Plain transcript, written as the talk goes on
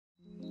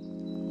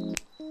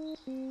Hi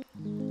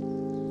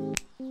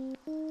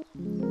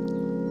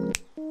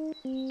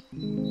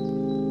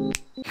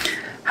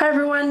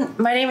everyone,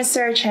 my name is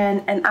Sarah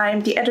Chen and I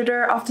am the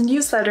editor of the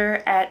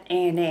newsletter at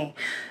ANA.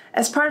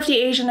 As part of the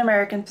Asian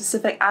American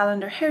Pacific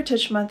Islander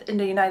Heritage Month in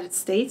the United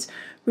States,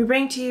 we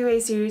bring to you a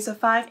series of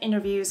 5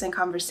 interviews and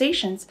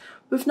conversations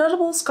with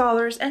notable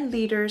scholars and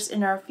leaders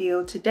in our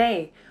field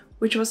today,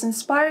 which was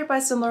inspired by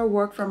similar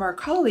work from our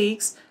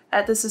colleagues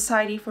at the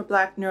Society for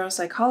Black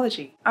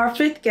Neuropsychology. Our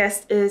 5th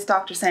guest is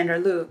Dr. Sandra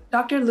Loo.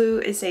 Dr.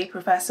 Loo is a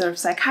professor of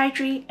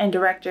psychiatry and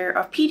director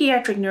of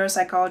pediatric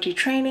neuropsychology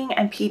training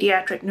and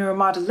pediatric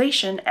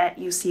neuromodulation at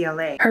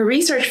UCLA. Her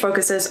research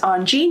focuses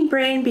on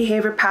gene-brain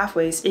behavior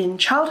pathways in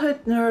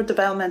childhood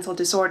neurodevelopmental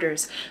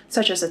disorders,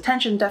 such as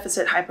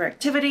Attention-Deficit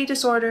Hyperactivity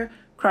Disorder,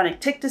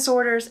 chronic Tic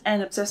Disorders,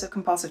 and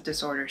Obsessive-Compulsive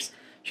Disorders.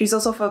 She's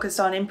also focused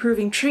on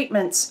improving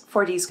treatments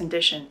for these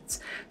conditions,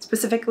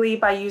 specifically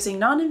by using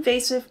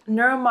non-invasive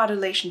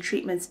neuromodulation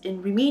treatments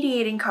in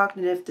remediating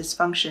cognitive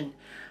dysfunction.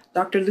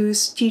 Dr.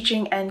 Loo's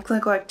teaching and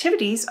clinical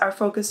activities are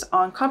focused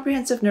on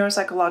comprehensive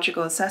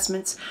neuropsychological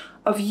assessments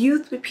of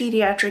youth with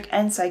pediatric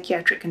and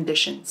psychiatric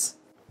conditions.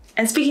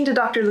 And speaking to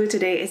Dr. Loo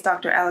today is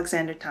Dr.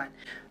 Alexander Tan.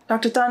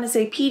 Dr. Tan is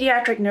a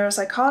pediatric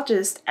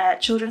neuropsychologist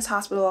at Children's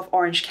Hospital of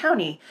Orange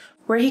County,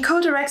 where he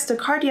co-directs the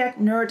Cardiac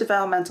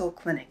Neurodevelopmental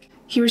Clinic.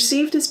 He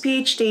received his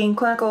Ph.D. in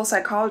clinical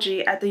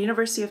psychology at the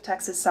University of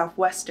Texas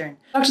Southwestern.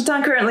 Dr.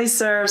 Tan currently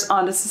serves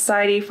on the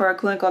Society for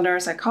Clinical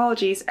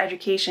Neuropsychology's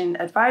Education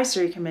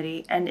Advisory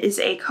Committee and is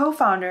a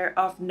co-founder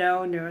of Know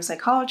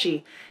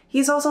Neuropsychology.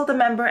 He's also the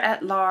member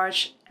at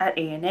large at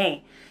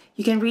ANA.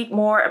 You can read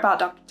more about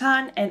Dr.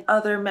 Tan and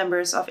other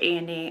members of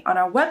ANA on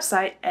our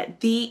website at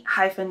the-ana.org,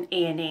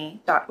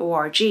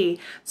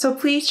 so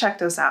please check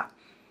those out.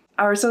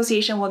 Our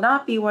association will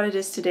not be what it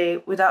is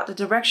today without the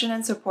direction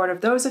and support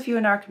of those of you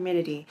in our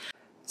community.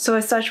 So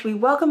as such, we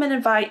welcome and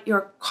invite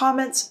your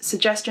comments,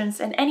 suggestions,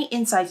 and any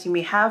insights you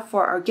may have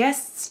for our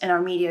guests and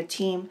our media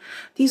team.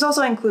 These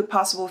also include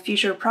possible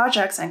future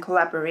projects and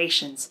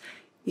collaborations.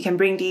 You can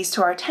bring these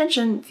to our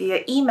attention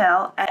via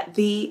email at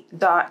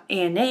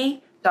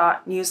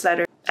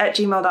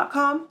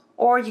the.ana.newsletter@gmail.com,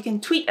 or you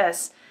can tweet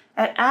us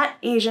at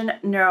Asian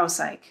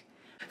Neuropsych.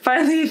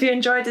 Finally, if you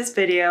enjoyed this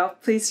video,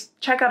 please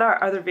check out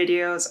our other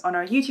videos on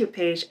our YouTube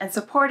page and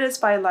support us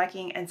by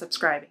liking and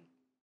subscribing.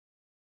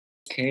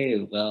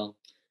 Okay, well,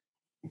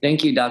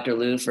 thank you, Dr.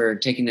 Loo, for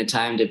taking the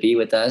time to be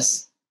with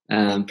us.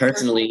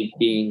 Personally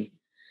being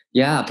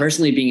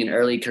an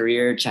early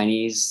career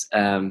Chinese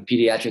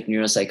pediatric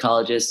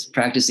neuropsychologist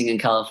practicing in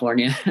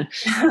California.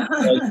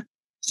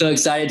 So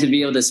excited to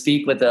be able to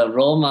speak with a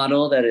role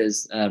model that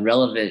is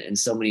relevant in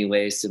so many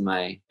ways to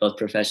my both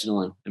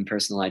professional and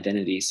personal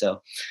identity.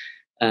 So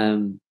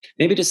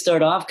maybe to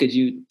start off, could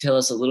you tell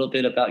us a little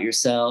bit about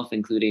yourself,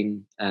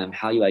 including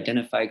how you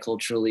identify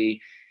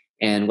culturally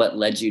and what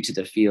led you to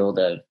the field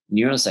of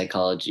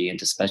neuropsychology and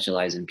to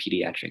specialize in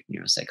pediatric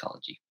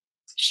neuropsychology?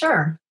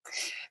 Sure.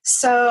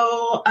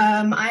 So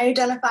I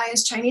identify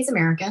as Chinese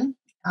American.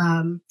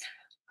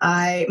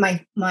 My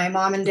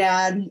mom and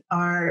dad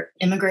are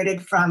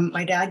immigrated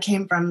my dad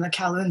came from the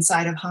Kowloon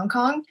side of Hong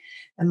Kong,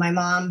 and my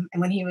mom, and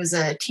when he was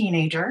a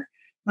teenager,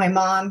 my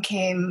mom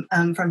came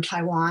from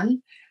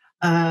Taiwan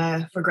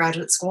for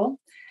graduate school.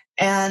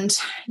 And,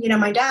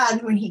 my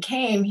dad, when he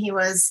came, he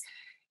was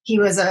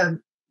a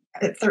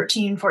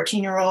 13,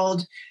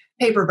 14-year-old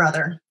paper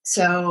brother.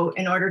 So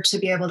in order to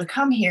be able to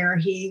come here,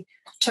 he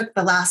took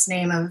the last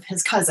name of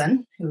his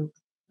cousin, who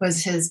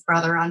was his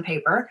brother on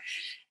paper.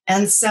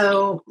 And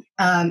so,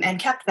 and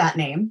kept that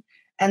name.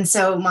 And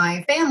so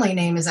my family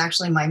name is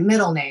actually my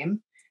middle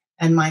name,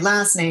 and my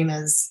last name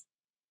is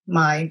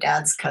my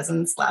dad's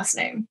cousin's last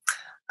name.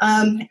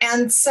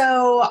 And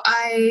so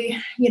I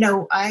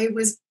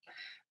was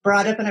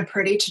brought up in a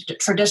pretty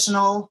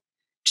traditional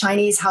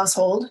Chinese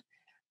household.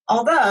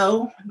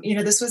 Although,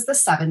 this was the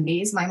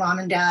 70s, my mom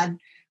and dad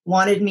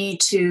wanted me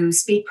to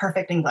speak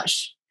perfect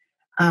English.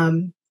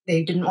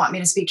 They didn't want me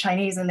to speak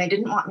Chinese, and they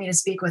didn't want me to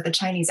speak with a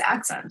Chinese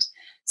accent.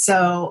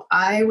 So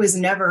I was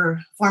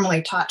never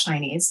formally taught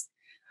Chinese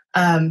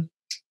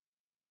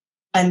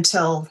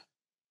until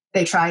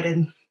they tried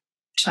in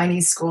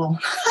Chinese school.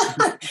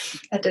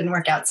 That didn't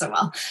work out so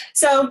well.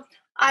 So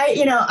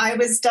I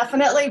was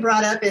definitely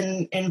brought up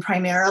in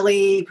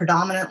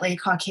predominantly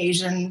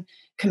Caucasian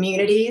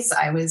communities.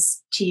 I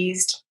was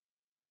teased,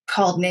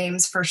 called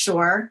names for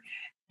sure.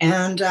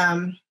 And,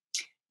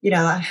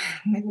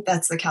 maybe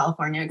that's the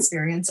California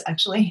experience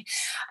actually.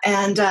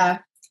 And,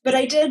 but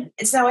I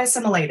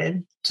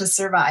assimilated to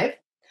survive.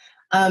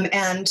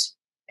 And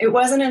it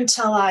wasn't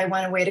until I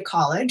went away to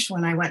college,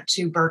 when I went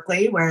to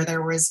Berkeley, where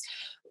there was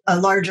a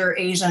larger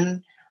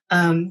Asian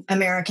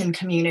American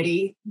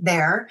community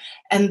there,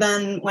 and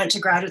then went to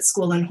graduate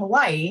school in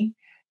Hawaii,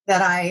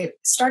 that I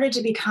started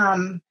to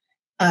become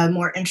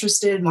more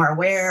interested, more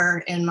aware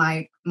in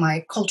my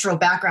cultural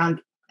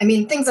background. I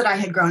mean, things that I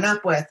had grown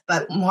up with,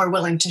 but more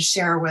willing to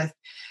share with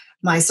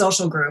my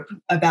social group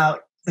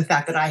about the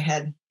fact that I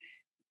had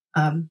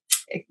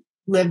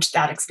lived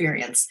that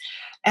experience.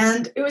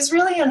 And it was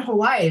really in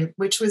Hawaii,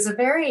 which was a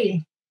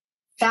very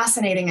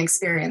fascinating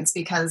experience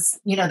because,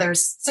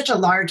 there's such a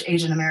large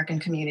Asian American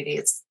community.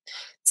 It's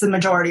the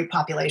majority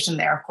population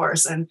there, of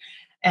course.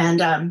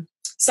 And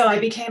so I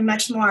became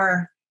much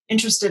more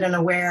interested and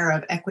aware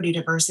of equity,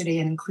 diversity,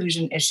 and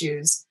inclusion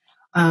issues,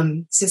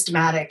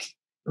 systematic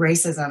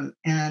racism,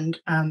 and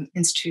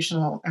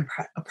institutional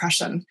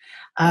oppression.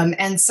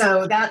 And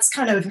so that's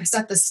kind of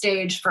set the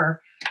stage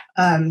for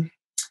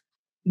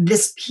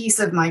this piece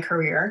of my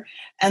career.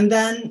 And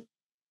then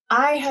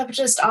I have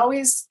just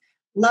always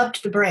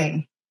loved the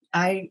brain.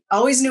 I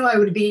always knew I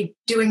would be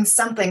doing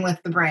something with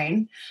the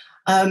brain.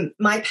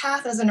 My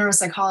path as a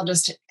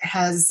neuropsychologist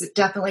has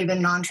definitely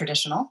been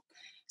non-traditional.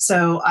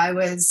 So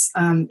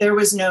there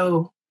was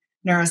no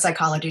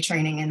neuropsychology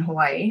training in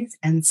Hawaii.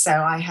 And so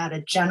I had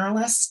a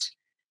generalist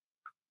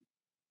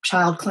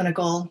child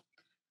clinical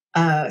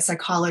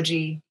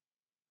psychology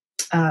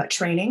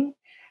training.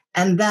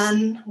 And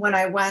then when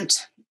I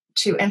went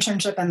to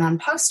internship and then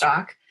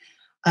postdoc,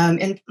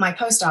 in my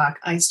postdoc,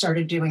 I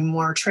started doing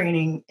more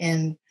training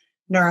in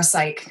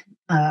neuropsych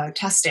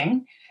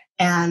testing.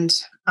 And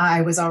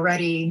I was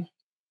already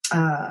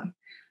a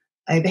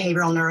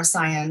behavioral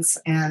neuroscience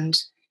and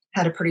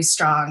had a pretty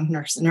strong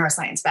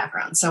neuroscience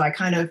background. So I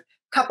kind of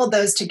coupled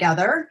those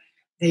together,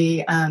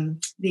 the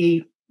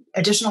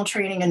additional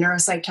training in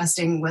neuropsych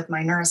testing with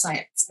my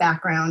neuroscience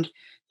background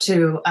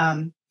to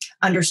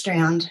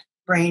understand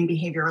brain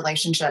behavior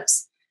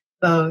relationships,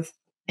 both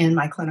in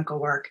my clinical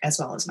work as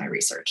well as my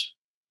research.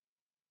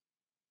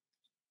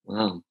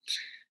 Wow.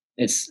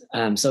 It's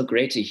so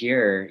great to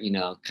hear,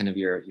 kind of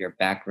your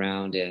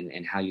background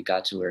and how you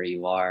got to where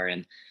you are.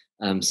 And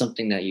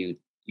something that you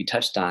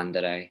touched on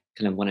that I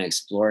kind of want to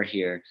explore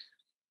here.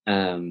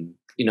 When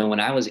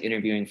I was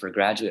interviewing for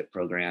graduate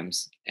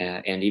programs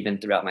and even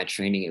throughout my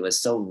training, it was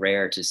so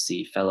rare to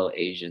see fellow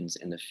Asians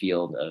in the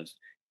field of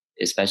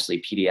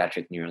especially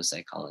pediatric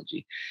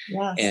neuropsychology.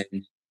 Yes.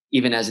 And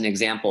even as an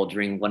example,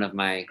 during one of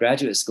my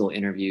graduate school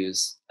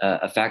interviews,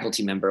 a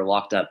faculty member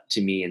walked up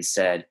to me and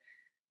said,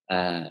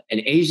 an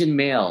Asian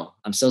male,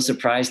 I'm so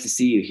surprised to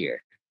see you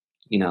here.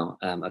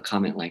 A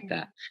comment like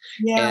that.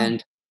 Yeah.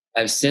 And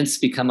I've since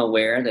become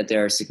aware that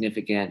there are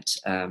significant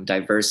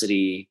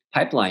diversity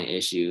pipeline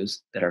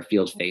issues that our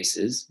field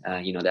faces.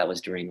 That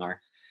was during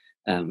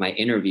my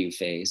interview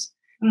phase.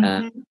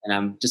 And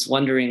I'm just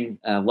wondering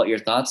what your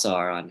thoughts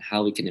are on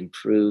how we can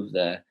improve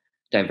the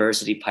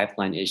diversity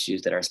pipeline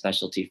issues that our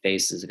specialty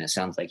faces. And it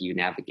sounds like you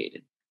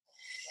navigated.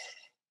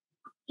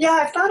 Yeah,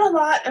 I've thought a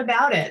lot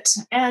about it.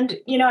 And,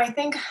 I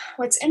think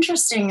what's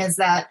interesting is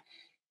that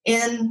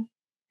in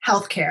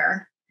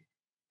healthcare,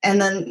 and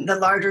then the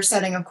larger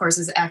setting, of course,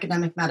 is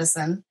academic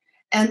medicine.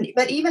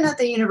 But even at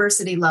the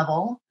university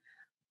level,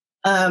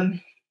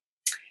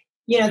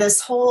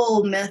 this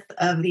whole myth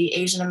of the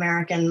Asian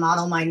American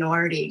model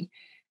minority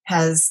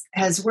has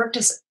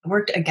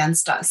worked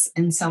against us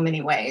in so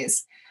many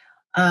ways.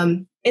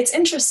 It's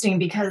interesting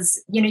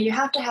because, you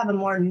have to have a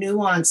more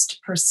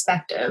nuanced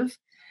perspective.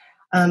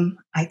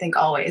 I think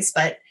always,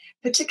 but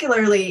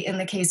particularly in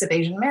the case of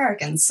Asian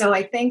Americans. So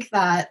I think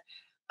that,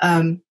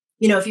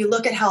 if you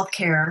look at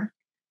healthcare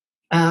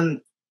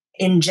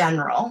in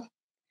general,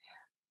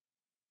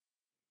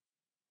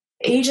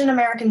 Asian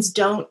Americans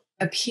don't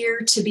appear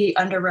to be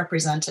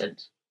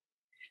underrepresented.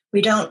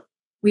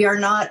 We are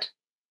not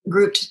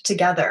grouped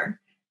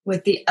together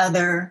with the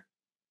other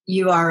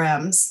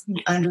URMs,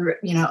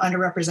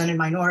 underrepresented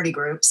minority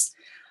groups,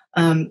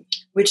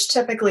 which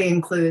typically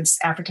includes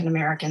African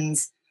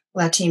Americans,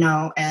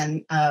 Latino,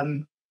 and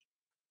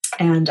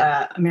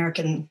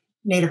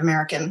Native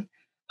American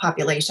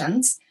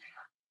populations.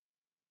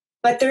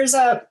 But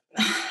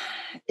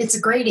it's a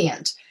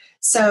gradient.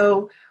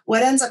 So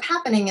what ends up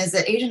happening is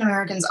that Asian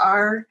Americans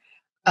are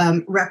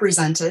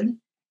represented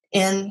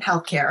in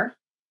healthcare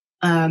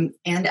and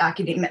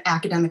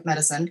academic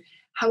medicine.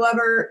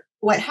 However,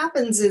 what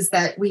happens is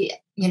that we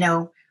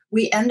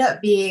end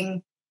up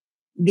being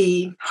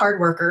the hard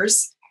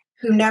workers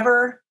who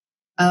never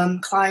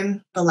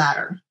climb the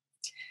ladder.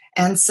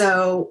 And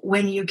so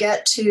when you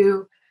get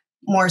to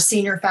more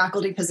senior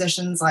faculty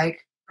positions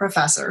like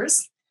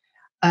professors,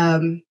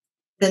 then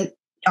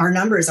our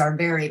numbers are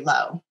very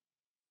low,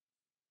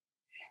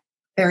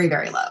 very,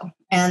 very low.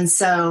 And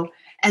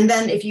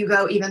then if you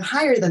go even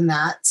higher than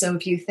that, so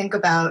if you think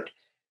about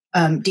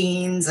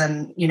deans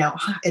and,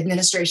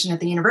 administration at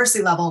the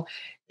university level,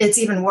 it's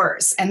even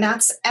worse. And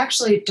that's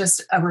actually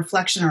just a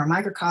reflection or a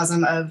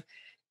microcosm of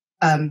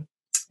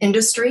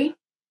industry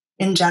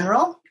in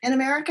general in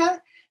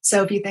America.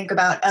 So if you think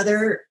about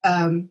other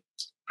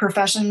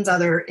professions,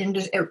 other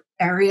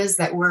areas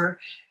that were,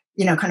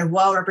 kind of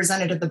well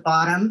represented at the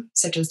bottom,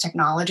 such as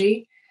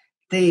technology,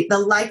 the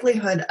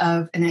likelihood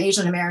of an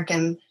Asian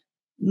American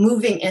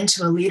moving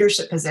into a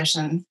leadership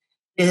position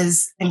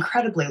is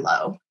incredibly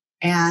low,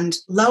 and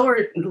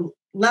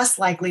less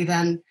likely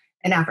than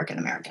an African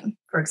American,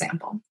 for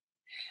example.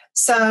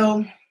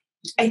 So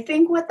I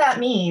think what that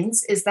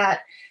means is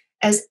that,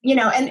 and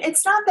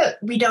it's not that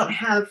we don't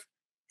have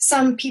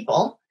some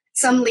people,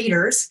 some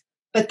leaders,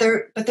 but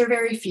they're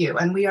very few,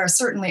 and we are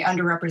certainly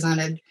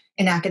underrepresented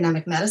in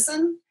academic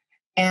medicine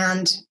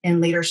and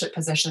in leadership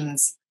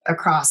positions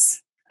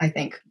across, I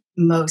think,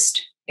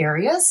 most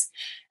areas.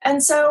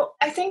 And so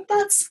I think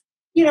that's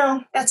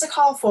a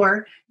call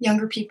for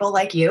younger people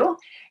like you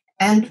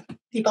and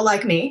people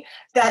like me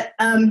that,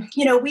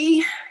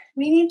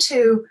 we need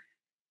to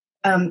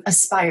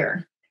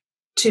aspire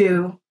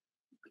to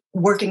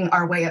working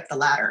our way up the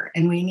ladder,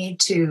 and we need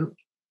to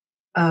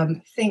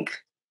think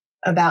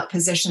about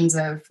positions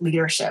of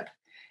leadership,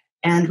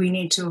 and we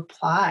need to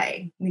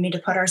apply. We need to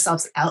put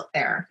ourselves out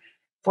there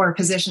for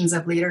positions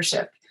of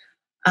leadership,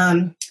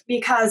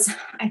 because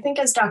I think,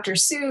 as Dr.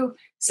 Su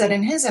said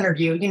in his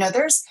interview,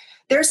 there's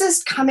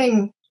this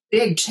coming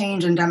big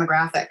change in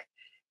demographic,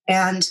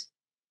 and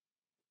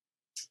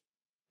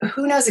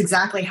who knows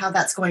exactly how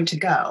that's going to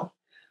go.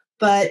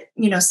 But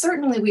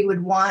certainly we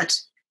would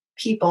want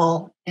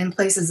people in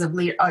places of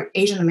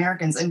Asian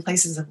Americans in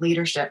places of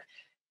leadership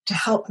to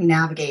help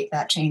navigate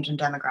that change in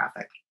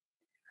demographic.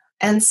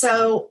 And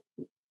so,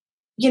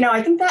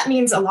 I think that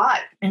means a lot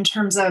in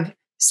terms of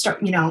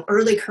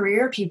early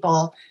career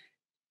people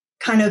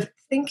kind of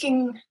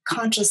thinking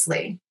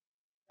consciously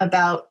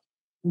about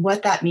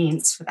what that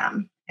means for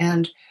them.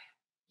 And,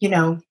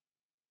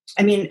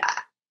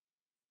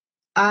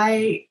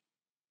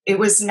 it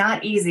was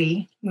not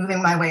easy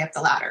moving my way up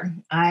the ladder.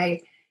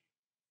 I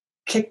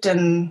kicked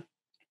and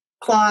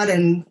clawed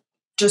and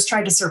just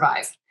tried to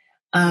survive.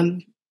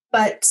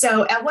 But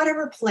so at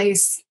whatever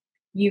place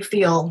you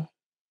feel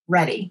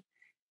ready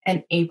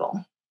and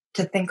able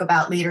to think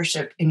about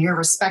leadership in your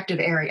respective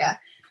area,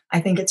 I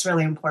think it's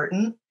really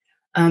important.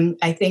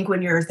 I think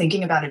when you're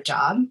thinking about a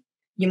job,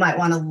 you might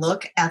want to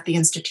look at the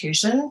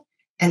institution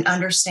and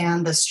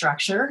understand the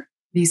structure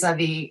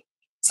vis-a-vis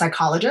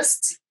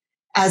psychologists,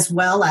 as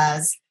well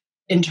as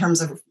in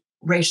terms of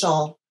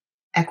racial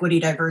equity,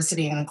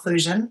 diversity, and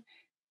inclusion,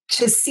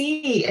 to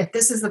see if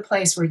this is the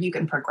place where you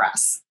can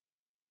progress,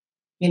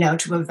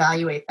 to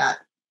evaluate that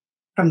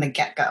from the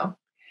get-go.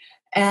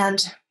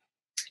 And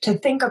to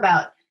think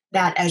about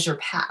that as your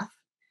path,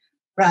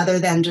 rather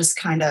than just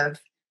kind of,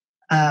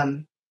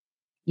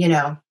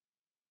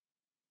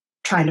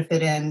 trying to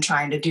fit in,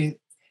 trying to do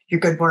your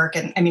good work.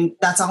 And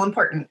that's all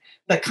important,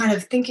 but kind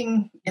of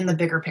thinking in the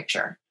bigger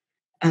picture.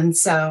 And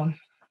so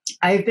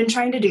I've been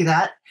trying to do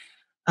that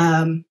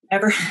and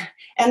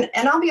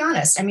I'll be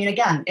honest,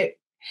 again,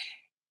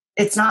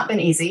 it's not been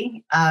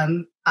easy.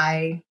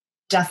 I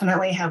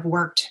definitely have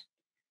worked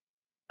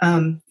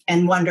and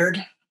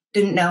wondered,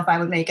 didn't know if I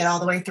would make it all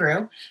the way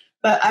through.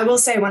 But I will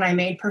say, when I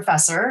made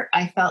professor,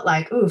 I felt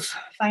like, oof,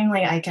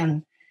 finally I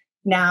can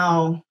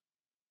now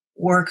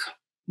put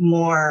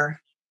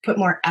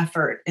more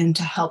effort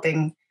into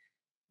helping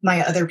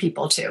my other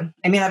people too.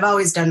 I've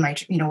always done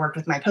worked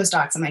with my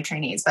postdocs and my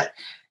trainees, but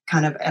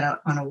kind of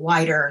on a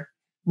wider,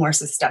 more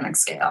systemic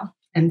scale.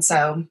 And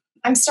so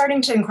I'm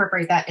starting to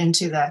incorporate that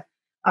into the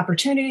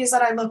opportunities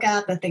that I look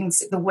at,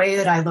 the way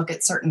that I look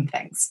at certain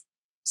things.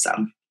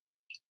 So.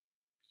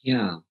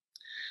 Yeah,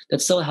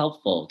 that's so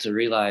helpful to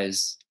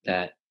realize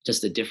that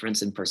just a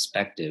difference in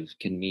perspective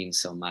can mean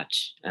so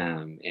much,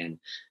 and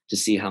to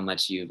see how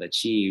much you've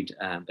achieved,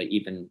 but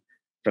even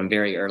from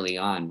very early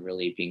on,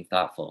 really being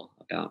thoughtful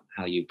about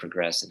how you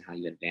progress and how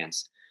you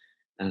advance.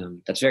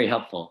 That's very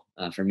helpful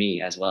for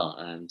me as well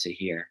to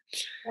hear.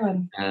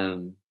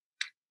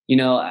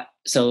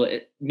 So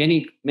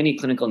many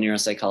clinical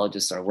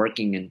neuropsychologists are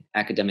working in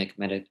academic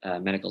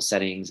medical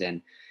settings,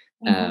 and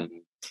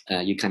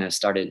you kind of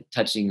started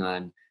touching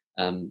on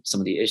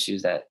some of the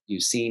issues that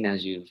you've seen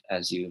as you've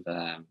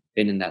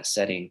been in that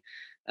setting.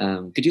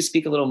 Could you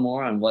speak a little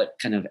more on what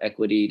kind of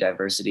equity,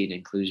 diversity, and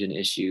inclusion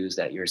issues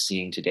that you're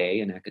seeing today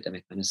in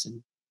academic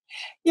medicine?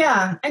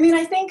 Yeah,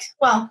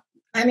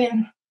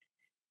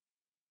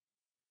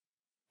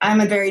 I'm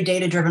a very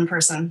data-driven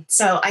person.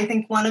 So I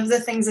think one of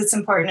the things that's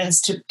important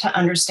is to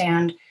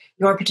understand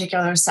your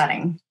particular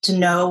setting, to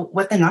know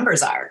what the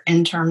numbers are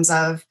in terms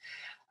of,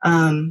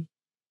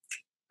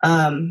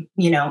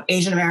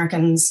 Asian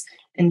Americans,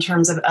 in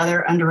terms of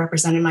other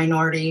underrepresented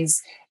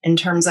minorities, in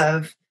terms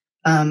of,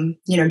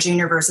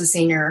 junior versus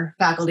senior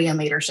faculty and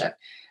leadership.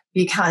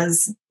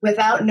 Because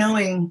without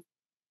knowing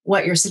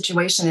what your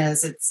situation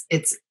is,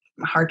 it's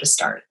hard to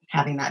start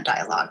having that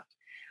dialogue.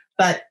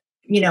 But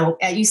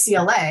at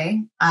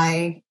UCLA,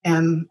 I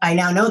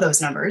now know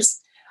those numbers,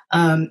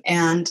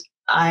 and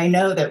I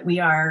know that we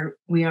are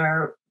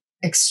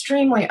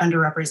extremely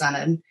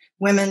underrepresented.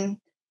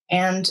 Women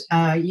and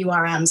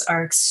URMs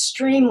are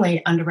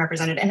extremely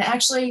underrepresented, and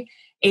actually,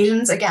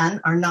 Asians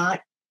again are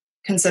not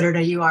considered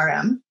a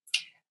URM.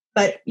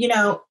 But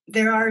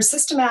there are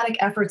systematic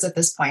efforts at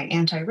this point: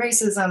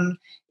 anti-racism,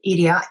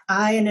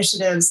 EDI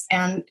initiatives,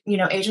 and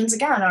Asians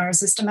again are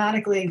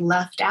systematically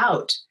left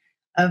out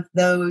of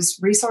those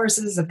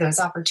resources, of those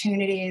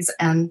opportunities.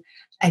 And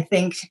I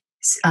think,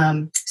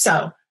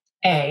 so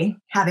A,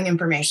 having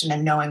information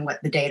and knowing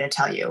what the data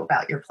tell you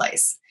about your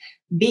place.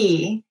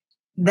 B,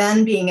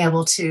 then being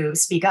able to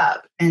speak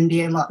up and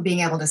being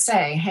able to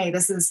say, hey,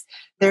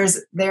 there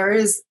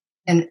is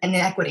an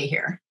inequity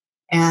here.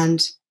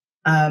 And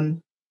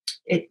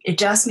it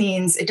just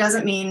means, it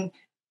doesn't mean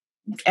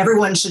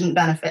everyone shouldn't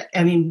benefit.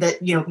 I mean, that,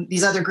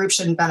 these other groups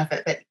shouldn't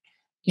benefit, but,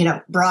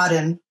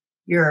 broaden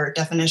your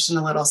definition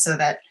a little so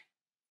that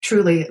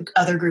truly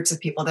other groups of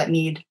people that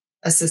need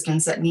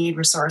assistance, that need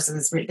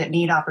resources, that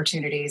need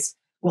opportunities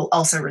will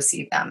also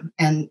receive them.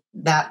 And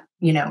that,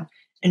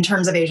 in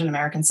terms of Asian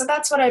Americans. So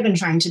that's what I've been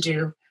trying to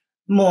do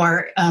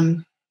more,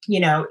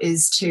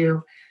 is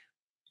to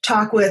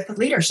talk with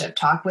leadership,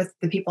 talk with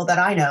the people that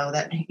I know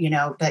that,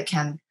 that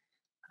can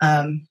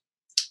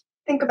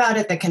think about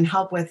it, that can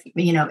help with,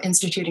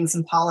 instituting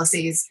some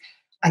policies.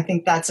 I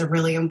think that's a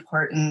really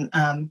important,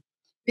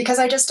 because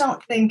I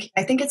think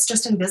it's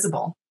just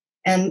invisible.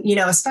 And,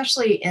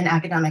 especially in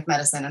academic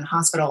medicine and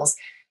hospitals,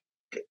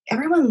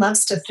 everyone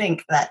loves to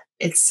think that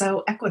it's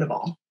so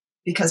equitable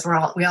because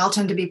we all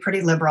tend to be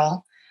pretty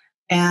liberal.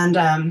 And,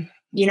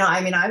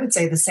 I would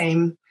say the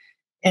same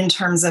in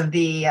terms of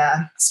the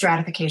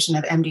stratification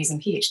of MDs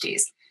and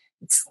PhDs.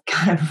 It's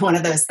kind of one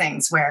of those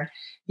things where,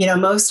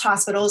 most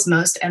hospitals,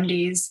 most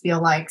MDs feel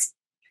like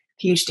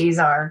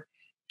PhDs are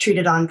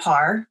treated on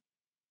par.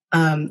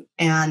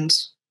 And,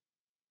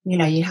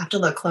 you have to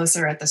look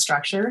closer at the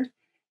structure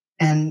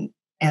and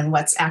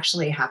what's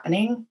actually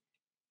happening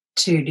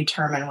to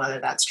determine whether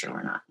that's true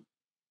or not.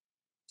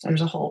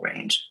 There's a whole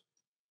range.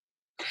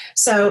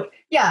 So,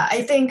 yeah,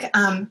 I think,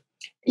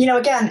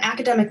 again,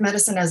 academic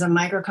medicine as a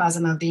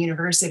microcosm of the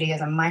university,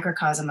 as a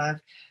microcosm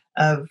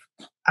of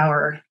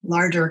our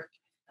larger,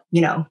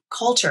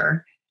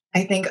 culture,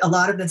 I think a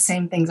lot of the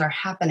same things are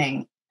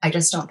happening. I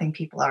just don't think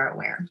people are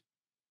aware.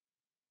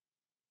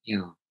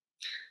 Yeah.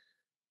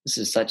 This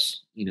is such,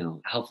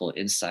 helpful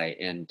insight.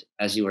 And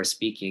as you were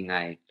speaking,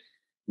 I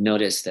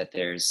noticed that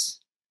there's,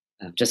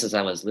 just as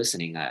I was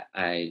listening,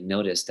 I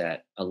noticed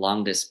that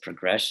along this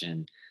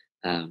progression,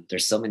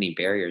 there's so many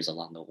barriers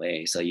along the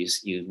way. So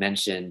you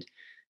mentioned,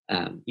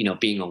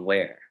 being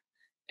aware,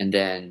 and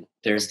then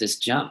there's this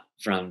jump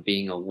from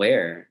being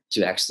aware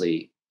to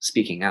actually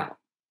speaking out,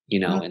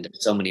 Mm-hmm. and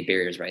there's so many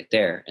barriers right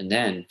there. And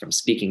then from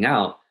speaking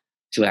out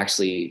to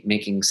actually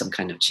making some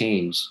kind of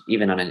change,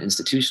 even on an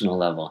institutional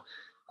level,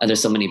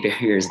 there's so many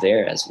barriers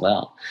there as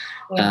well.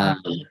 Yeah.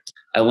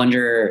 I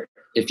wonder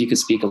if you could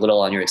speak a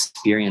little on your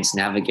experience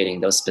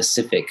navigating those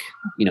specific,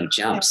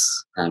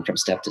 jumps from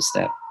step to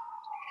step.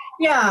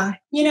 Yeah.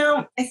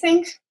 I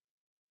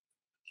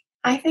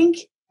think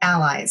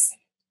allies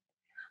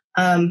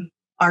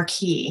are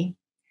key.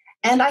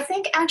 And I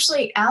think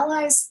actually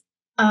allies,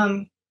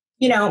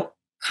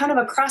 kind of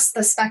across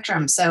the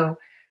spectrum. So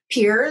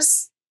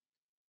peers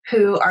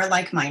who are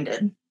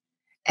like-minded.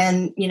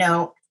 And,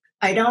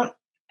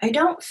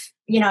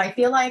 I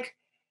feel like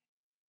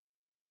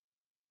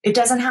it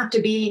doesn't have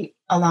to be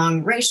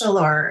along racial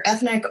or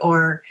ethnic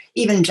or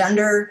even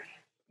gender,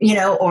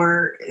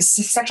 or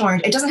sexual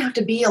orientation. It doesn't have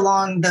to be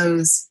along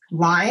those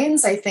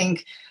lines. I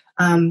think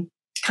and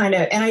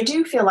I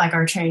do feel like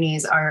our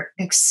trainees are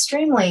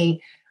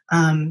extremely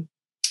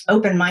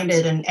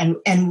open-minded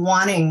and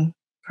wanting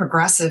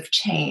progressive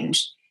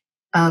change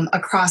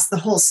across the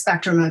whole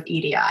spectrum of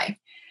EDI.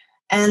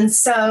 And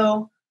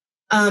so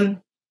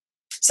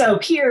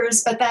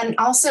peers, but then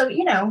also,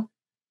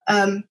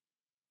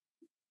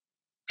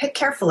 pick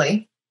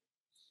carefully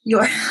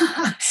your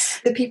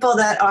the people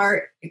that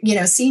are,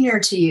 senior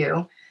to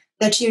you,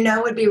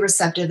 that would be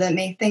receptive, that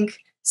may think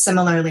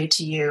similarly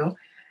to you.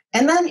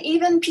 And then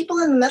even people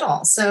in the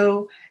middle.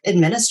 So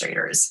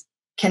administrators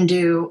can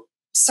do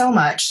so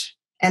much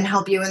and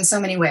help you in so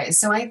many ways.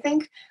 So I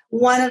think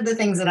one of the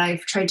things that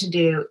I've tried to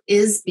do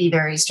is be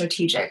very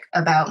strategic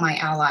about my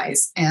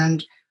allies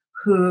and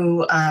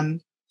who,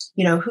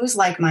 who's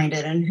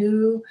like-minded and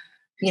who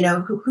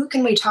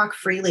can we talk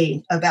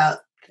freely about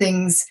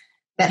things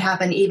that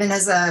happen, even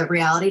as a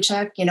reality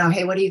check,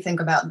 hey, what do you think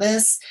about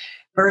this?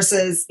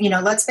 Versus,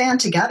 let's band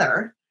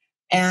together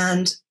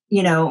and,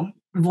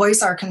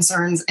 voice our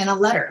concerns in a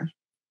letter.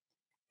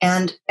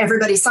 And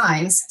everybody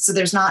signs, so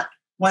there's not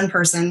one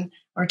person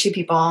or two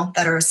people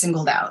that are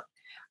singled out.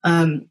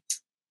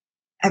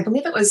 I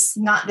believe it was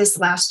not this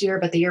last year,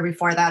 but the year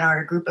before that,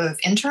 our group of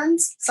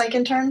interns, psych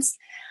interns,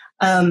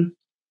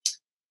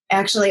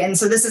 actually, and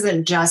so this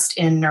isn't just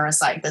in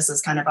neuropsych, this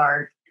is kind of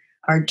our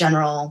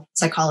general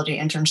psychology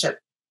internship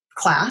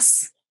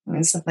class. I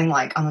mean, something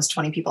like almost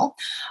 20 people.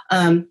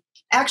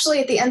 Actually,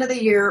 at the end of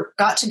the year,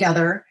 got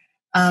together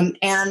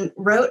and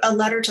wrote a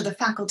letter to the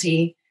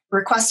faculty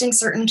requesting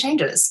certain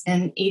changes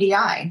in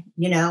EDI,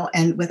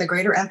 and with a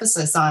greater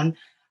emphasis on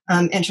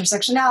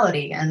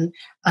intersectionality and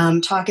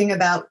talking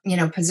about,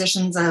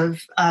 positions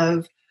of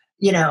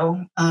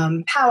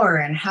power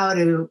and how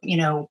to,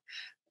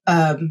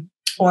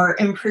 or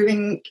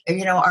improving,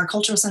 our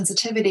cultural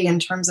sensitivity in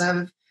terms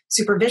of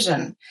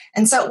supervision.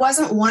 And so it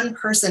wasn't one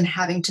person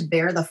having to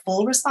bear the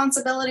full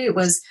responsibility. It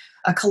was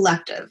a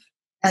collective,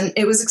 and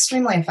it was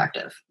extremely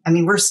effective. I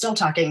mean, we're still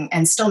talking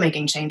and still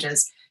making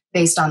changes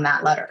based on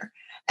that letter.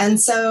 And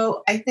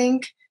so I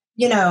think,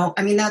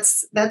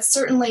 that's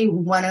certainly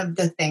one of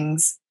the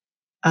things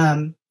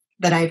that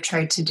I've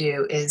tried to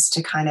do, is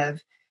to kind of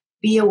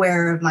be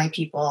aware of my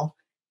people,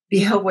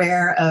 be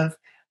aware of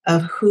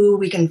who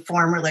we can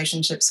form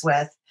relationships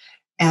with,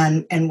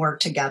 and work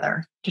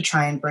together to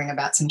try and bring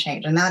about some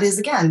change. And that is,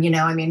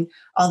 again,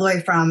 all the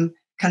way from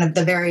kind of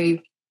the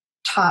very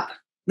top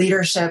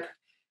leadership,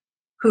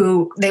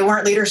 who they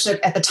weren't leadership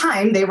at the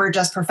time, they were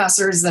just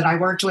professors that I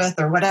worked with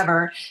or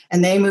whatever,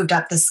 and they moved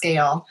up the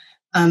scale.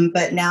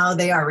 But now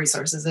they are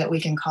resources that we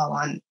can call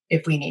on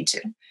if we need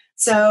to.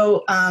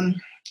 So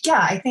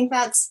I think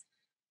that's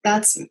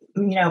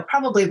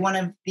probably one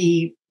of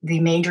the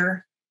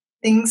major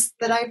things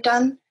that I've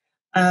done.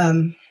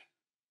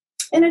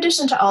 In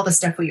addition to all the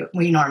stuff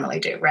we normally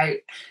do,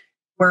 right?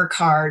 Work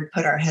hard,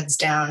 put our heads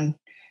down,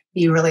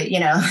 be really,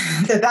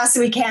 the best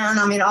we can.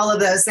 I mean, all of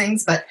those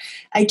things. But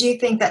I do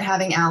think that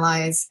having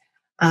allies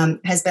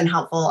has been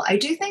helpful. I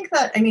do think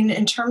that,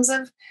 in terms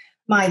of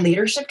my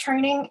leadership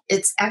training,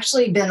 it's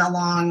actually been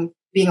along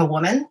being a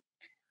woman.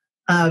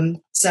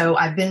 So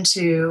I've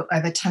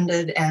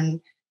attended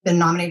and been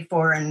nominated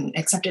for and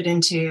accepted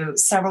into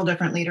several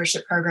different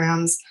leadership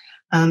programs,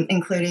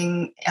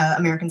 including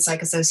American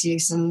Psych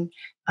Association,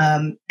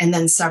 and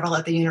then several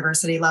at the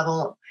university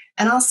level.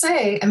 And I'll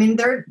say,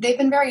 they've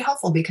been very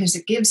helpful because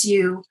it gives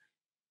you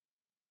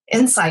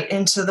insight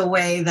into the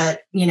way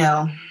that,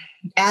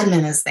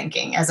 admin is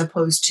thinking, as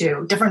opposed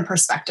to different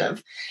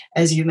perspective,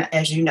 as you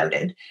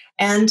noted.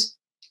 But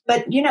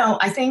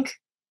I think,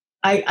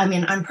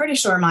 I'm pretty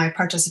sure my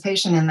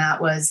participation in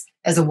that was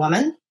as a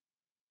woman,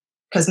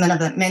 because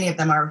many of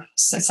them are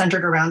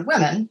centered around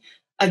women.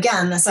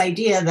 Again, this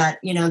idea that,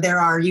 there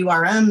are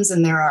URMs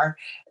and there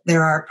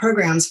are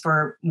programs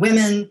for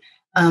women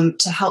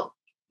to help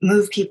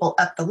move people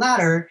up the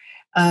ladder.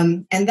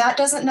 And that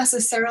doesn't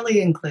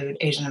necessarily include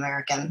Asian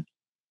American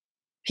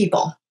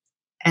people.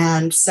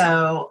 And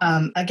so,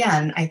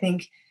 again, I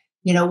think,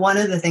 one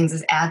of the things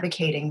is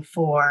advocating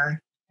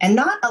for and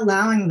not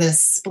allowing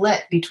this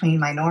split between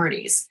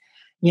minorities.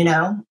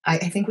 I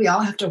think we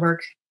all have to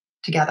work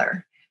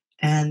together.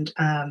 And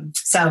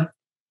it's a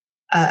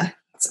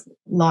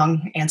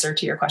long answer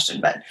to your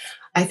question, but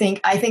I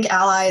think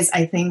allies,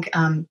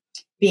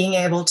 being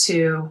able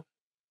to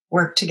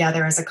work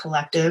together as a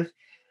collective,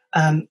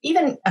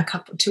 even a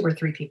couple, 2 or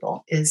 3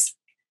 people, is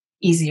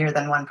easier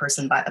than one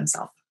person by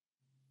themselves.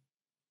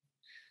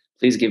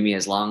 Please give me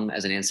as long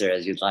as an answer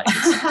as you'd like.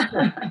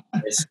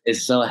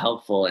 It's so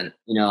helpful. And,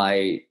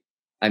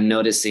 I'm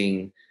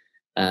noticing,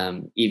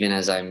 even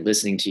as I'm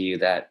listening to you,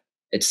 that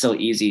it's so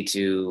easy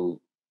to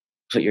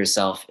put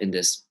yourself in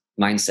this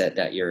mindset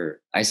that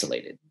you're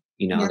isolated,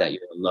 that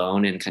you're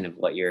alone in kind of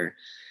what you're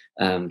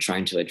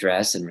trying to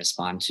address and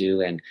respond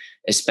to. And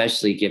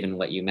especially given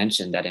what you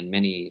mentioned, that in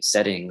many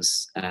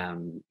settings,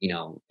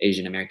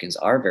 Asian Americans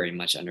are very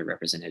much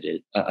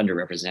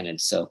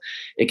underrepresented. So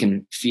it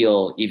can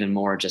feel even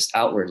more just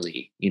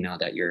outwardly,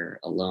 that you're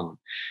alone.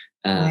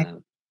 Right.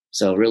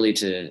 So really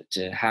to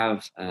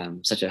have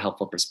such a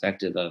helpful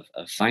perspective of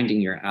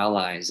finding your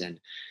allies and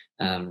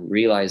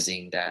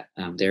realizing that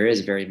there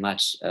is very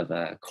much of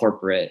a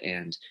corporate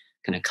and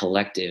kind of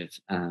collective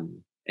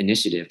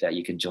initiative that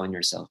you can join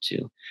yourself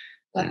to.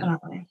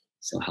 Definitely.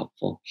 So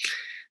helpful.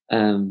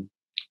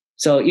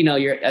 So,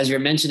 as you're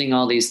mentioning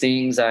all these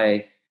things,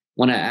 I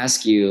want to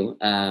ask you,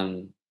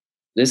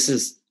 this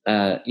is,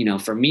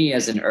 for me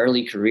as an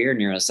early career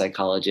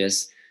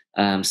neuropsychologist,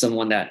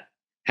 someone that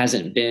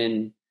hasn't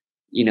been,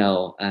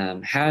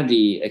 had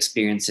the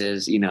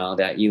experiences,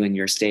 that you and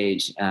your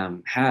stage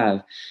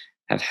have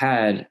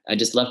had. I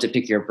just love to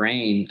pick your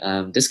brain.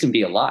 This can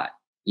be a lot.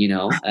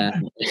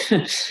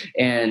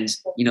 And,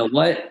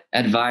 what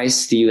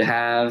advice do you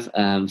have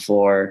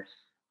for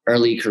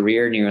early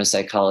career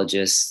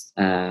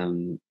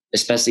neuropsychologists,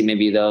 especially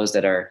maybe those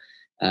that are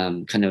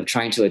kind of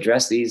trying to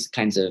address these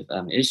kinds of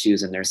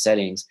issues in their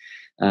settings,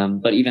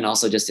 but even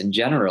also just in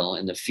general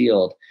in the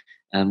field?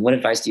 What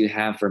advice do you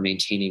have for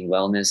maintaining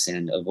wellness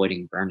and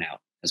avoiding burnout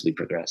as we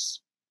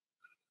progress?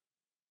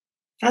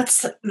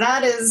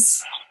 That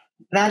is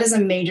a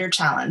major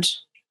challenge.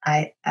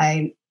 I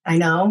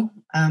know.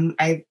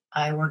 I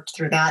worked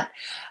through that.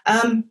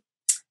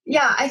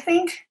 I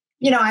think,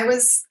 I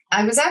was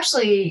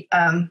actually,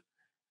 I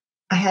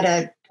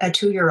had a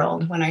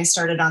 2-year-old when I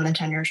started on the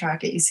tenure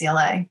track at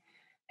UCLA,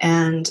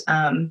 and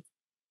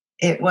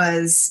it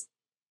was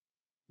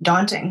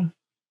daunting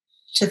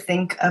to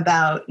think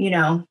about,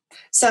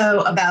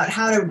 about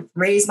how to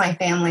raise my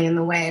family in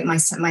the way my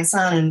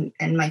son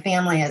and my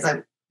family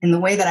in the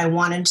way that I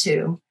wanted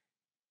to,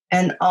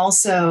 and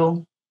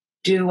also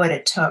do what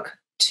it took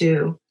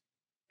to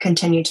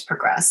continue to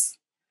progress.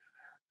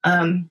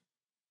 I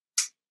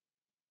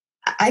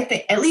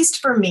think, at least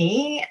for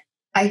me,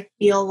 I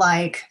feel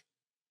like,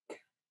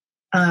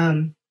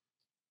 again,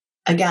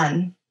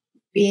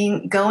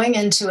 going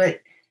into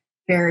it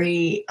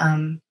very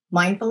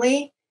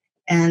mindfully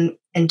and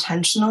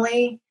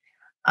intentionally,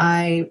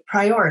 I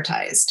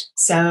prioritized.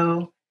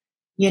 So,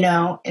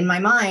 in my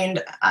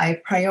mind,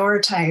 I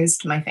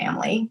prioritized my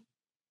family,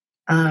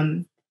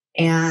 and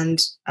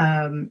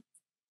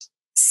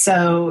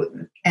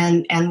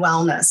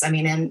wellness,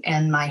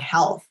 and my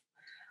health.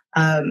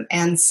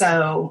 And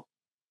so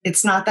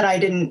it's not that I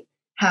didn't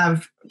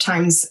have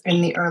times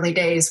in the early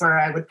days where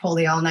I would pull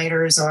the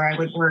all-nighters, or I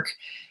would work,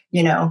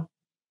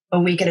 a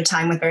week at a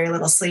time with very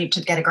little sleep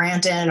to get a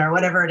grant in or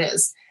whatever it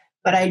is.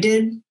 But I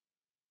did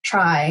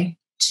try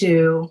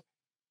to,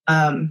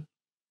 at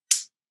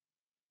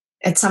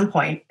some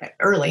point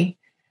early,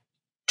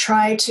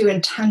 try to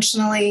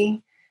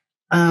intentionally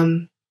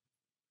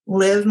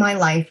live my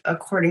life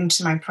according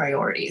to my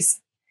priorities.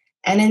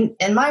 And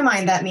in my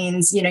mind, that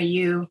means,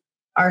 you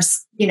are,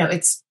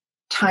 it's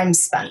time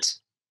spent,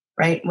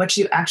 right? What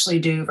you actually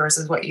do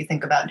versus what you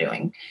think about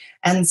doing.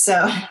 And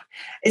so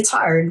it's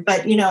hard,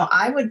 but,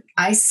 I would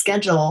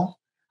schedule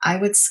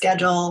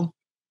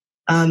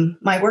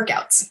my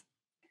workouts.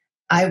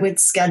 I would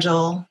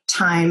schedule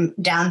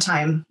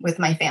downtime with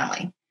my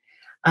family.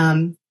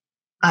 Now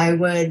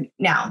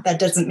that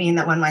doesn't mean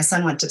that when my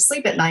son went to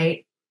sleep at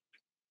night,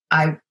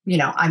 I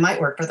might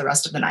work for the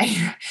rest of the night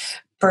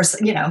first,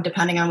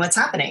 depending on what's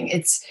happening.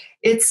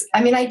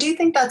 I do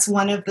think that's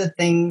one of the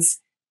things,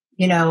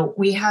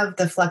 we have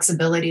the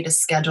flexibility to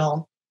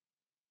schedule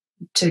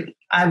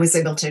I was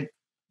able to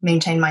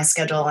maintain my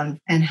schedule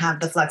and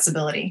have the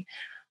flexibility,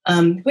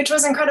 which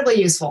was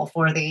incredibly useful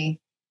for the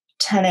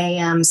 10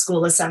 a.m.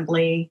 school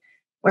assembly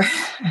where,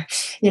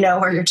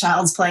 where your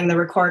child's playing the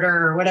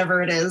recorder or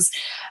whatever it is,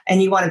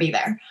 and you want to be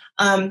there.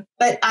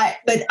 But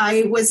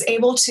I was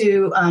able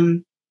to,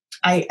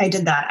 I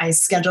did that. I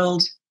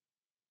scheduled,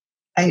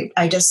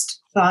 I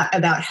just thought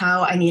about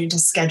how I needed to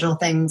schedule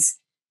things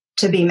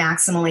to be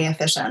maximally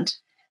efficient.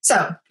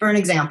 So for an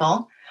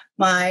example,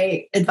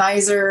 my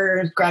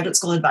graduate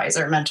school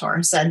advisor,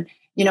 mentor said,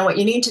 what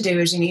you need to do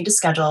is you need to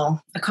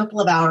schedule a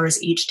couple of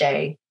hours each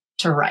day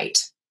to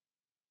write.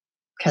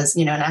 Because,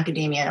 in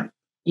academia,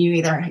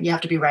 you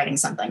have to be writing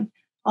something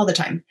all the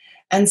time.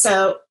 And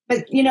so,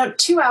 but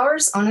 2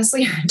 hours,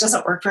 honestly,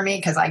 doesn't work for me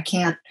because I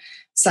can't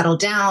settle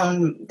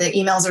down. The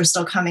emails are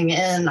still coming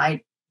in.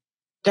 I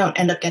don't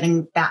end up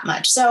getting that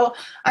much. So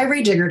I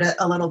rejiggered it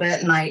a little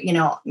bit.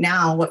 And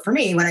now what for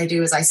me, what I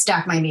do is I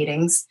stack my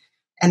meetings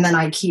and then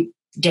I keep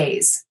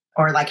days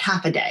or like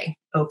half a day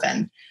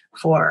open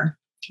for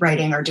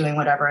writing or doing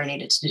whatever I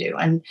needed to do.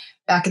 And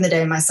back in the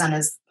day, my son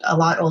is a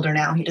lot older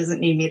now. He doesn't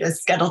need me to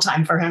schedule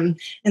time for him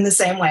in the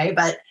same way.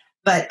 But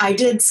I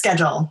did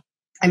schedule.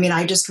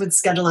 I just would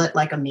schedule it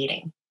like a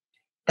meeting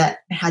that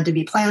had to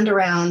be planned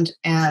around.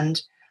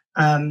 And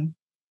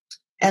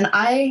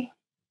I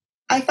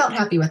felt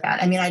happy with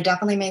that. I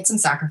definitely made some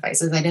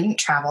sacrifices. I didn't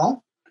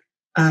travel.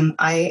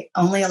 I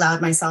only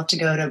allowed myself to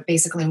go to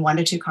basically 1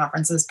 to 2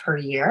 conferences per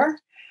year.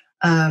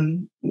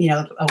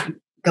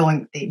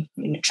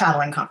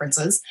 Traveling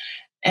conferences.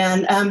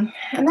 And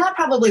that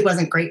probably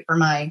wasn't great for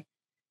my,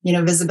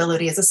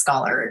 visibility as a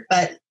scholar,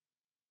 but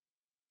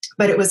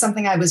it was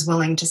something I was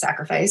willing to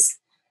sacrifice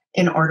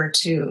in order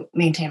to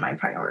maintain my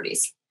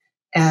priorities.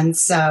 And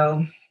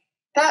so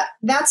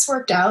that's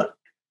worked out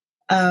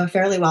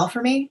fairly well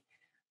for me.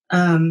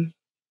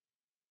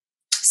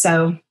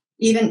 So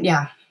even,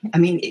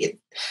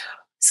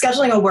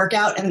 scheduling a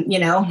workout and,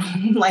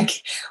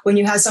 like when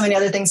you have so many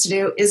other things to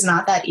do is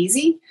not that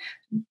easy,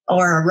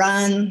 or a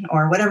run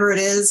or whatever it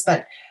is.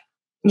 But,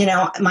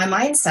 my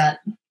mindset,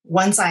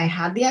 once I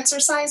had the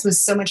exercise,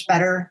 was so much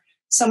better,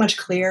 so much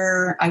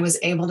clearer. I was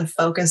able to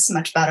focus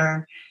much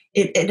better.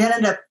 It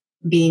ended up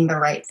being the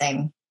right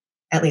thing,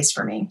 at least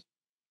for me.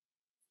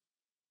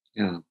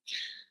 Yeah,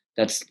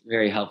 that's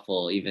very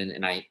helpful.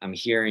 And I'm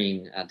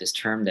hearing this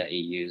term that you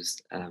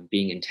used,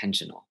 being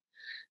intentional.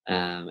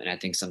 And I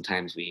think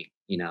sometimes we,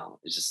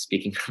 just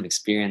speaking from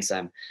experience,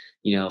 I'm,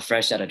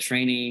 fresh out of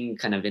training,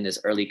 kind of in this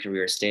early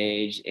career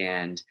stage.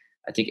 And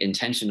I think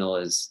intentional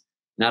is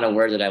not a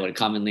word that I would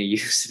commonly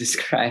use to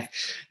describe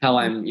how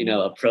I'm,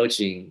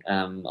 approaching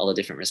all the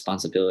different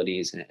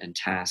responsibilities and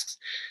tasks.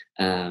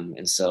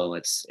 And so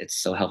it's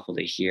so helpful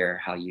to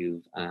hear how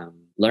you've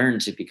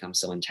learned to become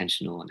so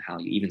intentional and how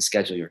you even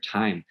schedule your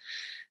time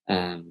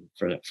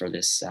for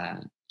this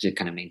to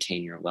kind of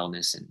maintain your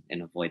wellness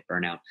and avoid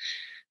burnout.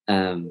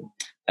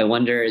 I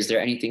wonder, is there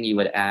anything you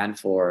would add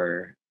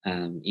for,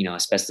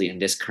 especially in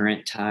this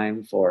current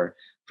time, for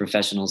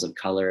professionals of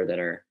color that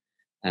are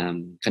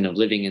kind of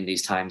living in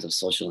these times of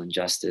social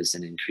injustice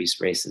and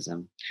increased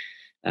racism?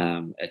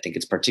 I think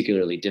it's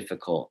particularly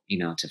difficult,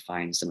 to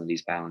find some of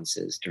these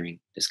balances during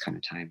this kind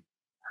of time.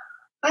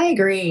 I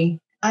agree.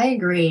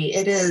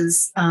 It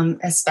is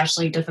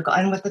especially difficult.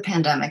 And with the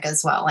pandemic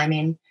as well.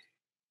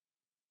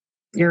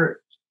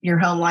 Your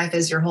home life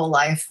is your whole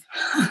life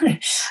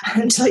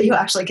until you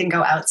actually can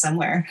go out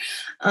somewhere.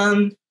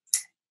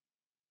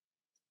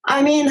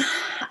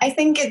 I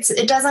think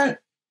it doesn't,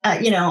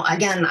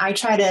 again, I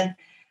try to,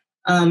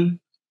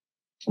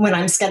 when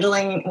I'm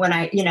scheduling,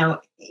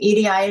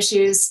 EDI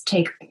issues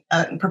take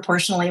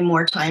proportionally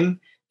more time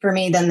for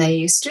me than they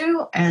used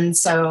to. And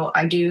so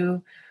I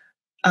do,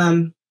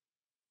 I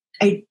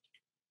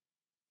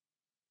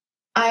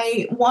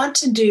want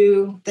to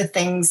do the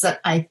things that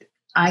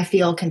I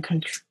feel can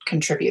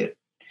contribute.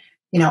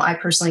 I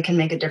personally can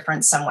make a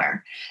difference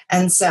somewhere.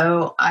 And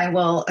so I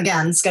will,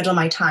 again, schedule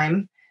my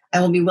time. I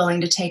will be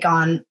willing to take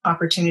on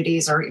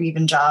opportunities or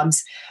even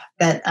jobs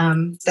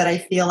that I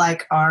feel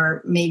like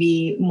are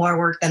maybe more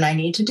work than I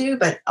need to do,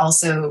 but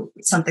also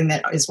something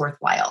that is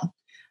worthwhile,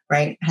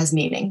 right? Has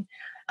meaning.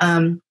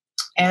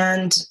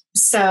 And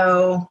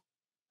so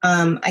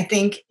I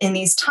think in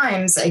these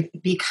times,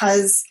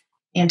 because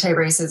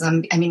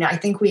anti-racism, I mean, I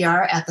think we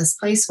are at this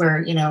place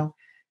where,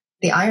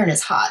 the iron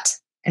is hot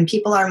and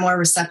people are more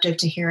receptive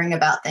to hearing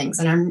about things.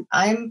 And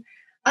I'm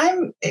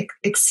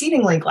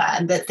exceedingly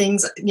glad that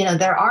things,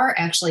 there are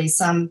actually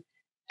some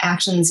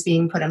actions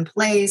being put in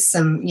place,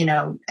 some,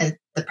 at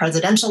the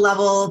presidential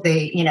level,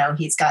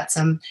 he's got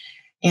some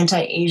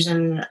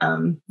anti-Asian,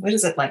 what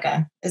is it,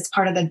 it's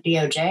part of the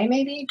DOJ,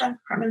 maybe,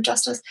 Department of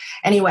Justice.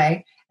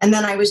 Anyway, and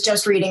then I was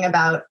just reading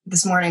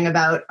this morning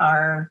about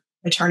our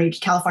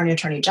California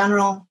Attorney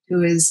General,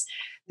 who is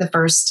the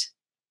first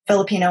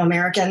Filipino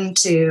American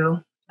to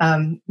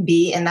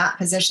be in that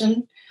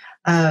position.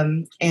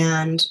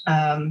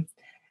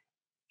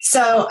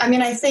 So, I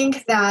mean, I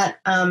think that,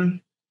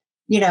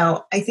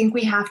 I think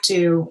we have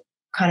to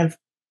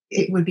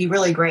it would be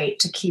really great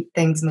to keep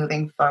things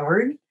moving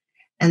forward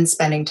and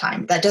spending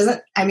time. That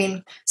doesn't,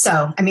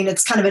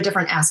 it's kind of a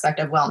different aspect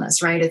of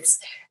wellness, right? It's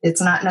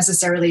not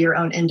necessarily your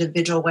own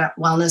individual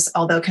wellness,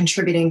 although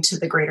contributing to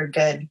the greater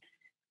good.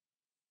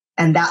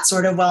 And that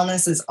sort of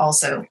wellness is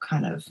also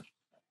kind of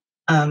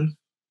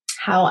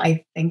how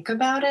I think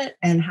about it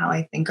and how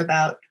I think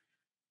about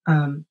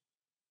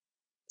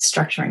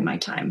structuring my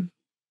time.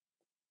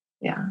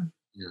 Yeah.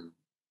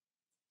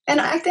 And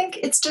I think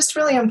it's just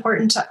really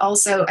important to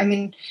also,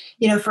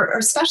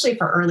 especially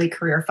for early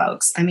career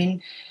folks, I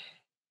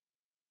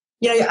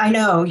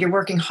know you're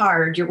working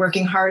hard. You're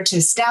working hard to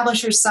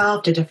establish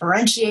yourself, to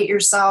differentiate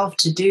yourself,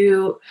 to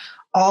do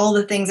all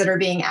the things that are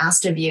being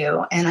asked of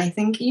you. And I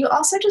think you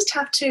also just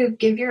have to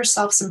give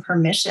yourself some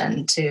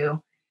permission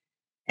to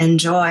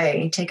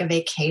take a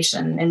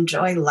vacation,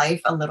 enjoy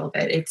life a little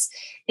bit. It's,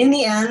 in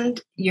the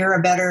end, you're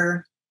a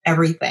better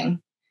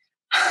everything.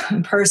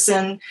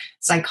 Person,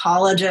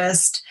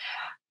 psychologist,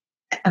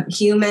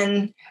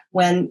 human,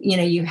 when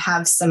you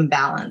have some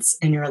balance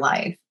in your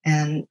life.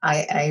 And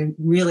I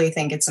really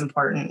think it's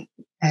important.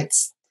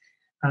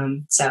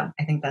 So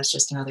I think that's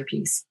just another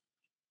piece.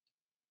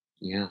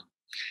 Yeah,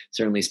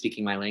 certainly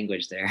speaking my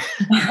language there.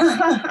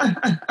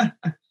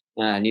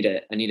 I need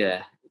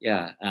to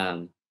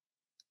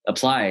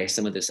apply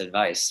some of this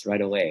advice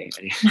right away.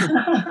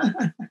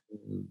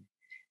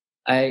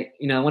 I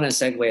want to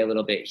segue a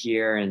little bit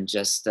here, and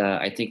just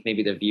I think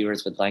maybe the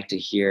viewers would like to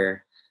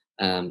hear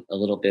a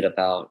little bit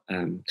about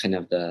kind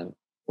of the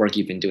work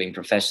you've been doing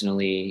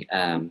professionally,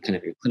 kind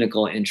of your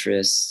clinical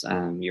interests,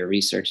 your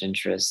research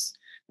interests.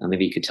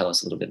 Maybe you could tell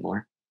us a little bit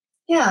more.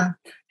 Yeah,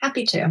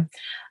 happy to.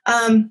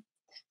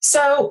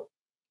 So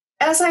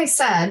as I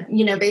said,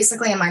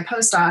 basically in my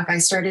postdoc, I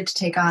started to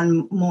take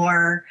on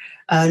more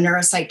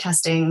neuropsych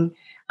testing.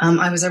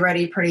 I was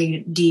already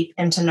pretty deep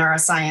into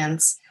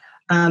neuroscience.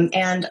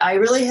 And I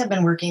really have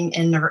been working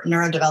in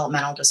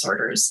neurodevelopmental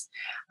disorders.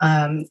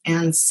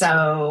 And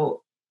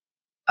so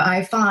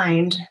I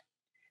find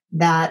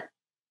that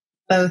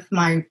both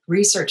my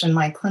research and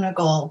my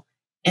clinical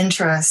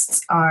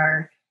interests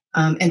are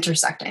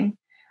intersecting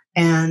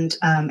and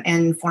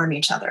inform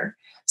each other.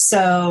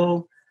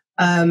 So,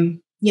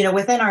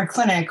 within our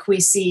clinic, we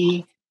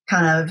see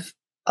kind of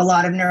a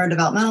lot of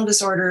neurodevelopmental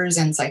disorders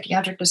and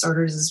psychiatric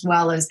disorders, as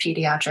well as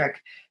pediatric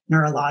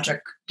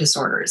neurologic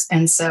disorders.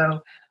 And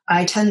so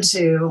I tend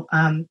to,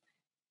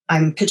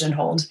 I'm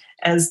pigeonholed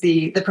as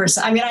the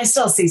person. I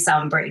still see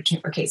some brain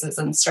tumor cases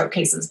and stroke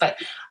cases, but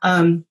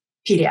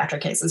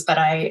pediatric cases, but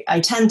I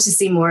tend to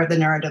see more of the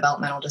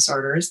neurodevelopmental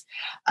disorders.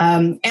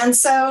 And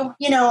so,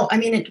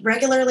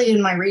 regularly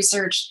in my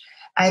research,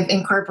 I've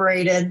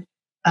incorporated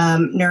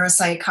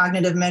neuropsych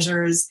cognitive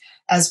measures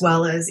as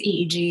well as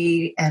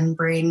EEG and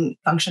brain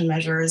function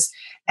measures.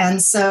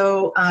 And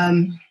so,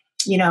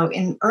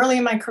 early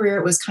in my career,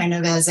 it was kind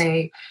of as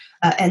an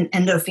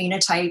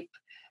endophenotype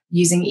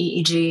using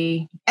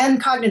EEG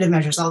and cognitive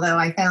measures, although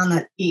I found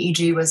that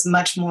EEG was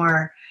much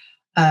more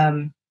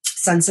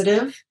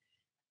sensitive.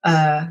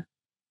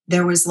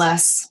 There was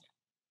less,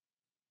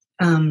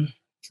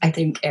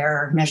 measurement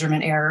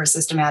error,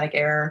 systematic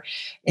error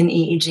in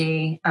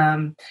EEG.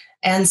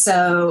 And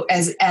so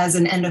as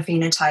an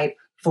endophenotype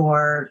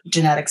for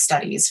genetic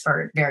studies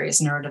for various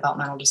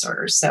neurodevelopmental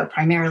disorders, so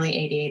primarily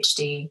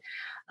ADHD.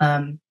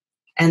 And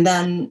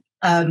then,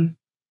 one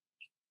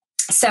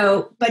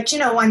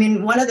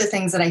of the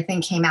things that I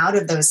think came out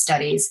of those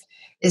studies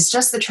is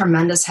just the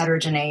tremendous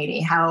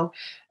heterogeneity, how,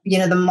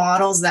 the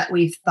models that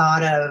we've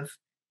thought of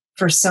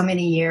for so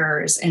many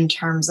years in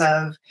terms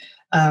of,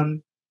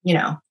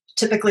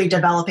 typically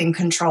developing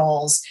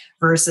controls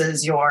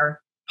versus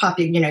your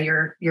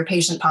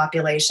patient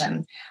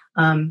population,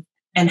 and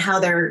how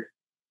they're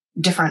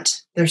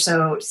different. They're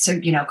so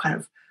kind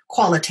of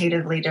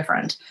qualitatively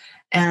different.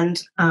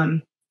 And,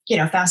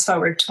 fast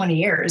forward 20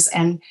 years,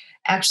 and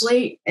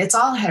actually it's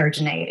all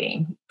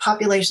heterogeneity,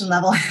 population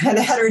level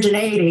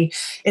heterogeneity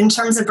in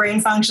terms of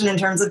brain function, in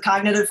terms of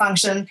cognitive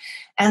function.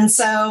 And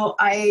so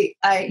I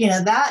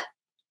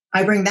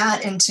bring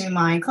that into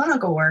my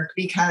clinical work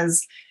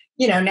because,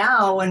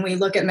 now when we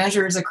look at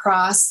measures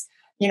across,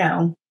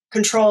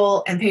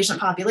 control and patient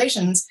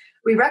populations,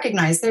 we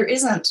recognize there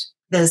isn't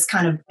this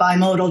kind of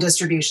bimodal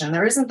distribution.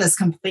 There isn't this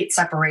complete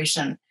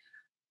separation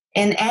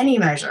in any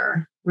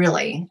measure,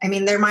 really. I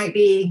mean, there might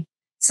be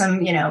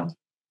some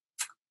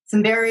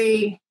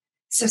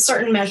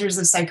certain measures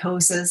of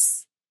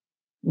psychosis,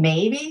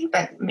 maybe,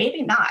 but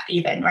maybe not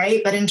even,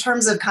 right? But in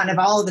terms of kind of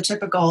all of the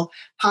typical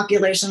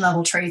population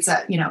level traits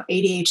that,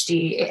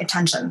 ADHD,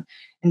 attention,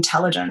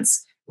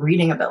 intelligence,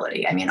 reading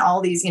ability. I mean,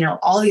 all these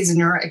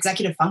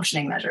executive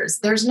functioning measures,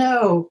 there's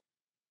no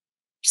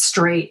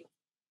straight,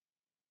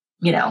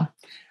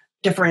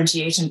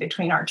 differentiation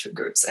between our two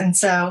groups. And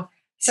so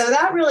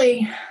that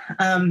really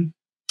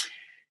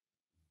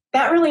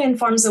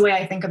informs the way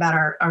I think about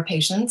our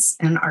patients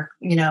and our,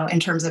 in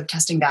terms of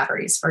testing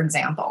batteries, for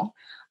example.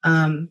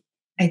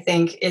 I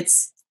think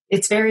it's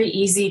very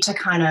easy to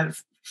kind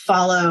of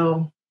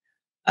follow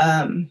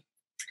the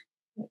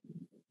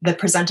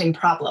presenting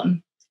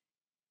problem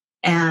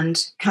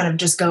and kind of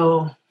just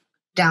go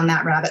down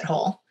that rabbit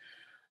hole.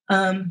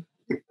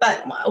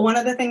 But one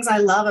of the things I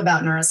love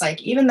about neuropsych,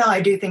 even though I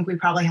do think we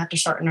probably have to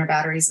shorten our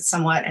batteries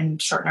somewhat and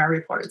shorten our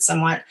reports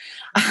somewhat,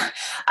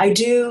 I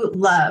do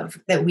love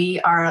that we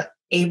are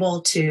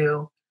able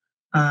to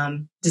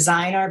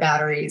design our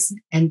batteries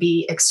and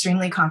be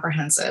extremely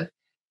comprehensive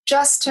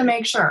just to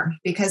make sure,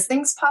 because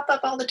things pop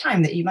up all the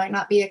time that you might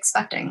not be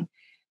expecting.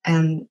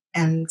 And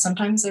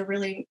sometimes they're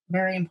really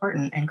very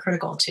important and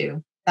critical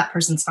to that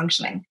person's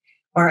functioning,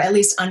 or at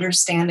least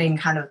understanding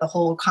kind of the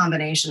whole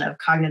combination of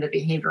cognitive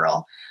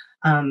behavioral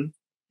and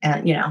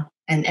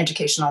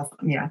educational,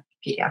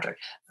 pediatric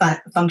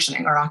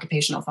functioning or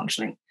occupational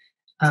functioning,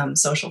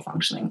 social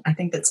functioning. I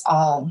think that's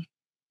all.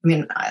 I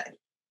mean,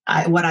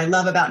 what I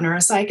love about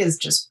neuropsych is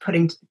just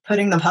putting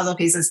the puzzle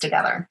pieces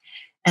together,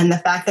 and the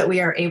fact that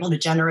we are able to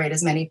generate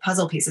as many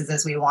puzzle pieces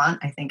as we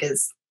want, I think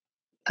is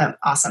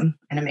awesome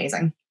and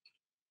amazing.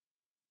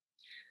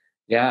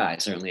 Yeah, I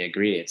certainly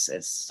agree. It's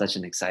such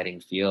an exciting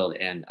field,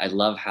 and I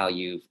love how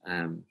you've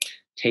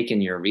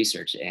taken your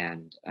research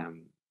and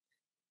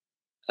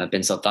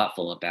been so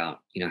thoughtful about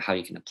how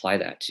you can apply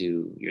that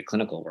to your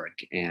clinical work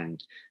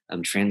and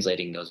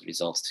translating those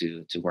results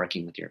to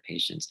working with your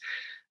patients.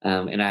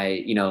 And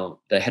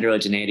the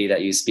heterogeneity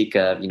that you speak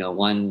of,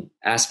 one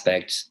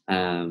aspect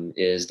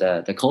is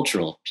the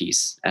cultural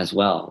piece as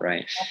well,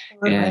 right?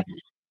 Absolutely. And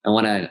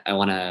I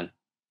want to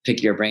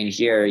pick your brain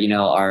here.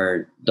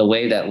 The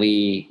way that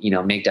we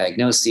make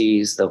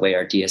diagnoses, the way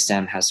our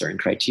DSM has certain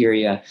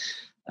criteria.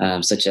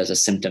 Such as a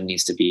symptom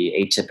needs to be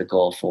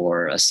atypical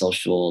for a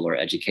social or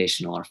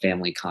educational or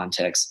family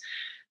context.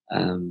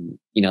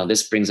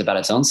 This brings about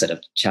its own set of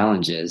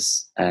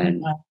challenges,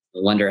 and I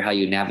wonder how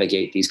you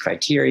navigate these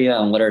criteria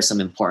and what are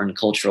some important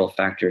cultural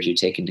factors you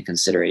take into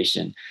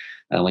consideration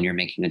when you're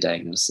making a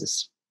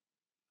diagnosis.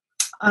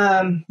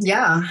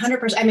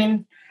 100%. I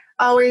mean,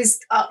 always,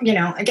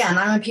 again,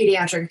 I'm a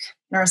pediatric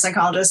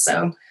neuropsychologist,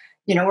 so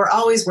we're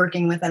always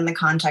working within the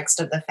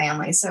context of the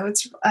family. So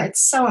it's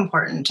so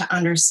important to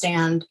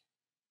understand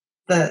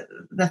the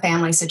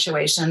family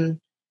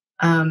situation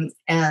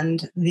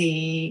and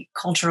the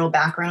cultural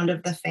background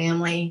of the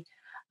family.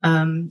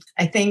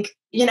 I think,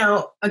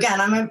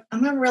 again,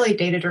 I'm a really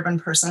data-driven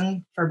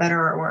person, for better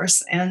or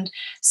worse. And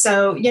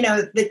so,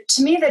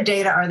 to me, the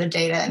data are the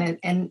data,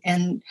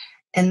 and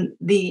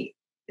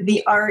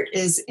the art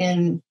is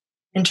in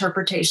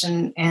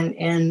interpretation and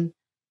in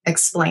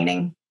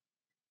explaining.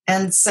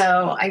 And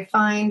so I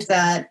find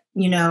that,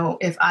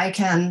 if I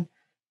can,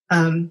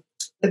 the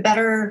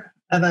better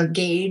of a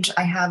gauge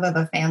I have of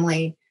a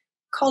family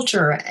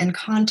culture and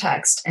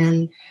context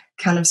and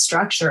kind of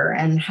structure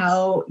and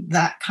how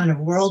that kind of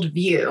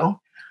worldview,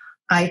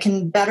 I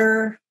can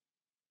better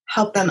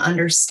help them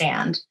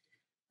understand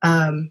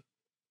the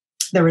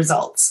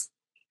results.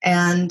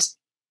 And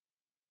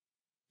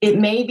it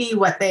may be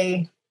what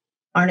they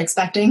aren't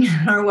expecting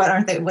or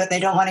what they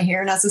don't want to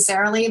hear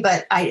necessarily,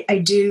 but I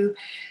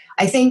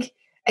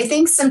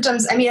think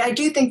symptoms, I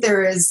do think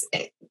there is,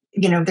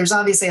 there's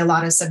obviously a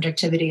lot of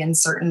subjectivity in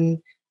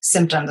certain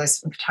symptoms.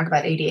 I talk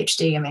about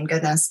ADHD,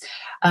 goodness.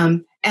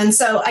 And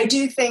so I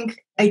do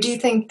think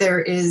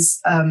there is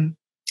a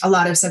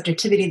lot of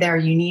subjectivity there.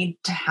 You need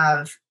to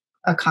have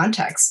a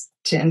context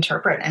to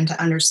interpret and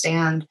to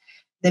understand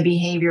the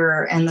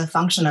behavior and the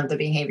function of the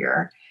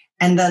behavior,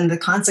 and then the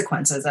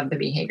consequences of the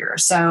behavior.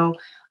 So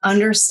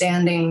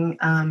understanding,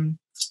 and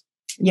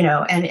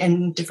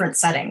in different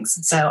settings.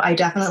 So I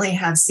definitely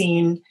have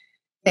seen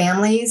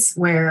families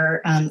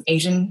where,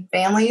 Asian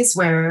families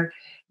where,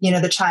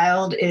 the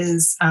child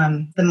is,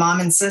 the mom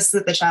insists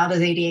that the child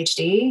has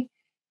ADHD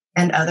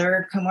and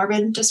other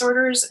comorbid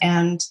disorders.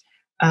 But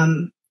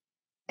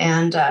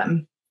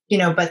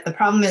the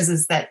problem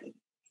is that,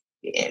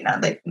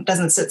 that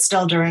doesn't sit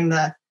still during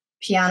the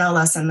piano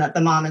lesson that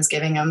the mom is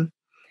giving him.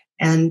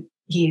 And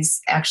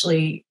he's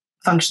actually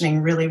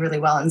functioning really, really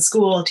well in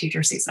school.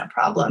 Teacher sees no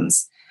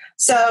problems.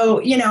 So,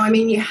 you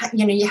have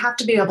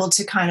to be able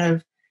to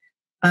kind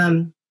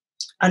of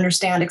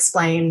understand,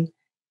 explain,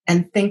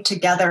 and think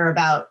together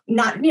about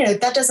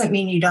that doesn't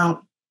mean you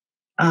don't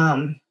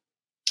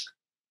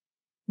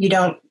you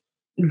don't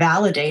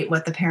validate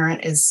what the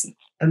parent is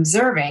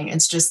observing.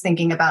 It's just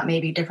thinking about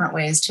maybe different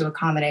ways to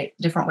accommodate,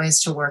 different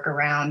ways to work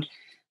around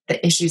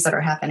the issues that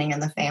are happening in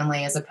the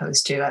family as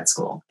opposed to at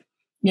school.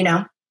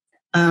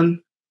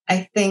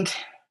 I think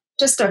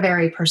just a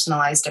very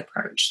personalized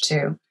approach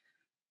to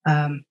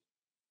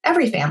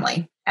every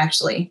family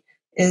actually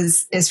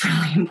is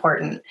really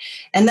important.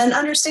 And then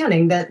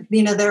understanding that,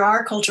 there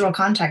are cultural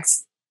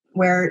contexts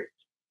where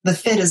the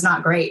fit is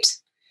not great.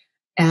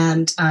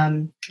 And,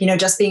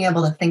 just being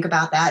able to think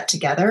about that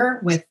together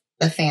with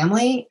the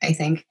family, I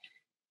think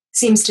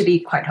seems to be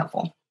quite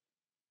helpful.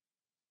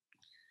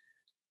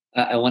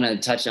 I want to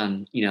touch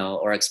on,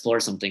 or explore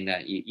something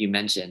that you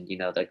mentioned,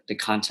 the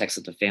context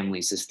of the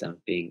family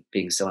system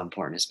being so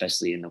important,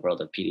 especially in the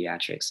world of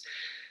pediatrics.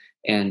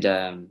 And,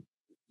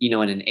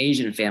 in an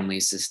Asian family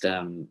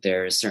system,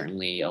 there is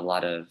certainly a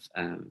lot of,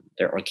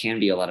 there can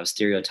be a lot of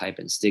stereotype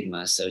and stigma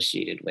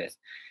associated with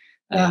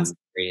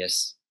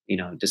various,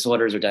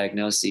 disorders or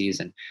diagnoses.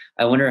 And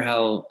I wonder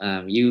how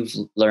you've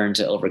learned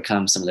to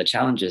overcome some of the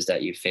challenges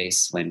that you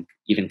face when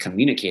even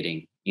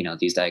communicating,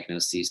 these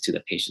diagnoses to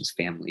the patient's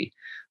family,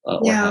 or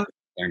how you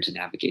learn to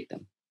navigate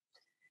them.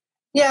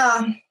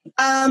 Yeah.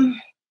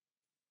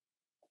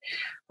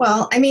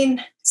 Well,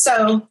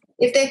 so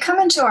if they come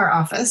into our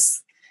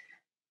office,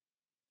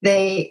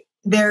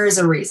 there is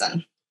a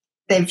reason.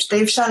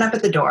 They've shown up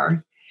at the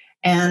door.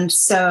 And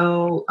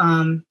so,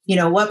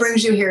 what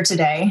brings you here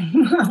today?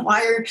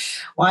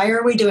 Why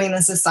are we doing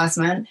this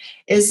assessment?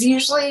 Is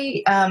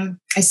usually, I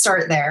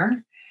start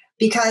there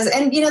because,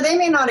 they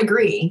may not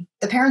agree.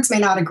 The parents may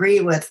not agree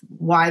with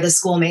why the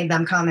school made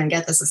them come and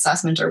get this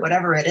assessment or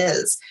whatever it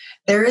is.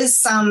 There is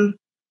some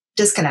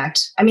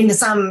disconnect.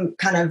 Some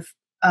kind of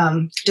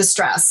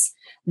distress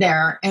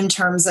there in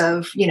terms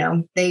of,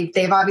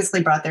 they've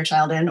obviously brought their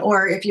child in,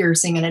 or if you're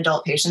seeing an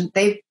adult patient,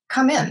 they've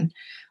come in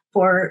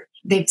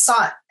they've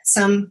sought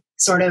some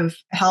sort of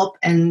help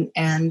and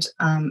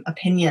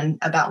opinion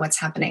about what's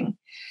happening.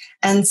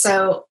 And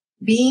so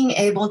being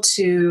able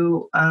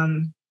to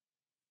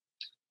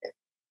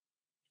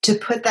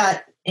put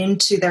that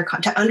into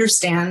to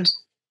understand,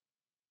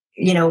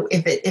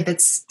 if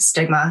it's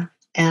stigma,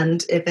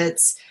 and if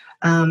it's,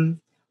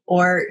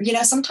 or,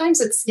 sometimes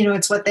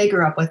it's what they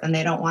grew up with and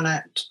they don't want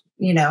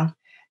to,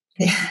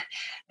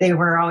 they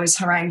were always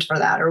harangued for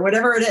that or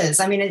whatever it is.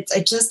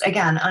 It's just,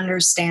 again,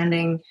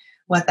 understanding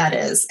what that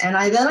is. And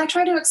I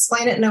try to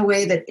explain it in a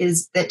way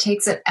that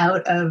takes it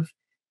out of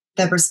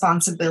the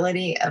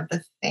responsibility of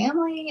the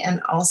family and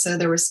also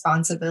the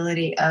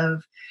responsibility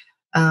of,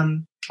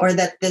 or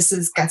that this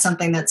has got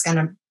something that's going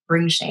to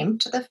bring shame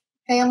to the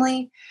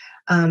family.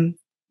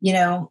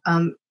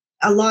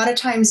 A lot of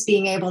times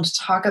being able to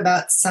talk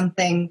about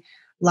something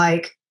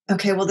like,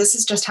 okay, well, this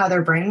is just how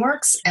their brain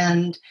works.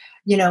 And,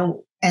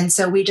 and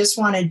so we just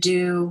want to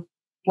do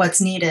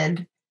what's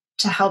needed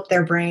to help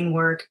their brain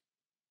work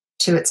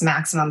to its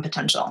maximum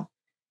potential.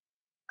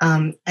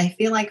 I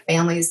feel like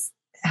families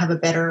have a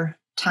better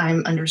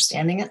time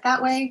understanding it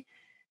that way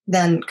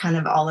than kind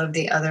of all of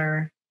the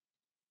other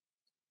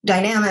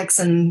dynamics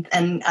and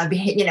kind of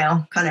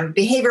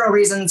behavioral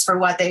reasons for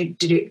what they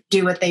do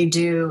what they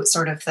do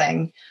sort of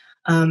thing.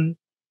 And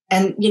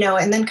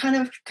then kind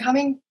of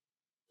coming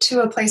to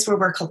a place where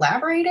we're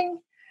collaborating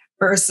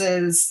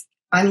versus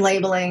I'm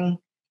labeling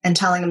and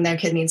telling them their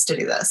kid needs to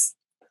do this.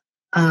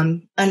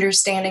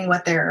 Understanding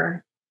what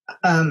their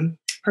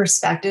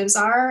perspectives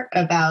are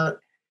about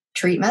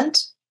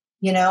treatment.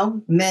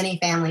 Many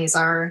families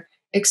are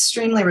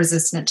extremely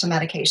resistant to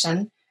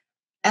medication,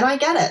 and I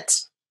get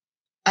it.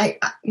 I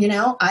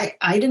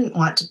didn't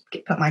want to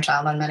put my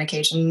child on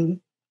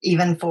medication,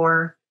 even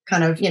for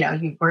kind of,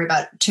 you worry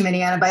about too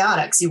many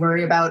antibiotics, you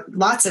worry about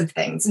lots of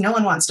things. No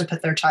one wants to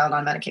put their child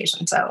on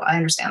medication. So I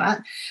understand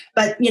that.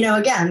 But,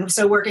 again,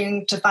 so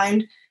working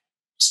to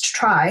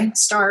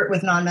start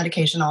with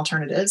non-medication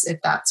alternatives.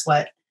 If that's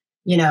what,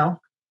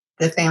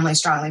 the family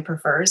strongly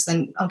prefers,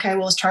 then okay,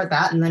 we'll start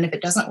that. And then if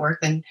it doesn't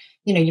work, then,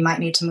 you might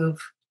need to move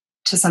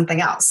to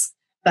something else.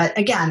 But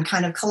again,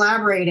 kind of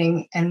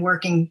collaborating and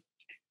working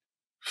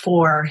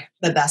for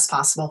the best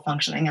possible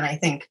functioning. And I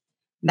think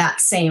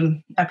that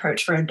same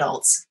approach for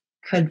adults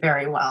could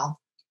very well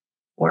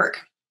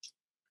work.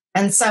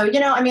 And so,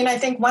 I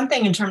think one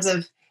thing in terms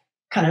of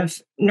kind of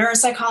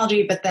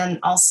neuropsychology, but then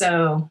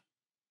also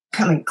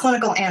coming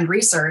clinical and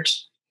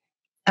research.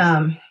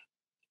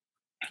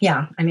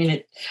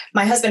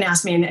 My husband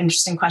asked me an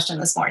interesting question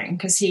this morning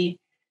because he,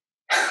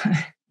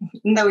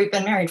 even though we've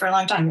been married for a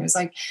long time, he was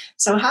like,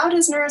 so how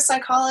does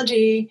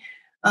neuropsychology,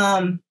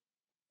 how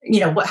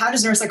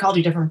does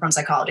neuropsychology differ from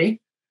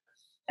psychology?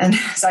 And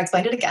so I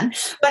explained it again.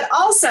 But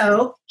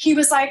also he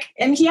was like,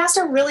 and he asked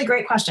a really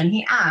great question.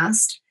 He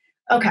asked,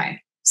 okay,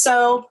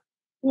 so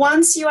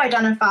once you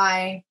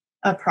identify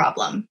a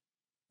problem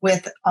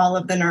with all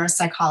of the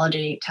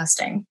neuropsychology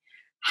testing,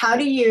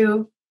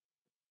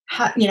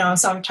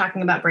 so I'm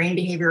talking about brain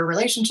behavior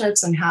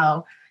relationships and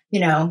how,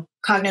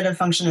 cognitive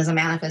function is a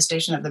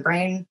manifestation of the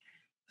brain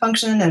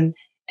function.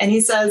 And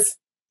he says,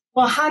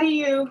 well, how do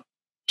you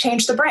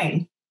change the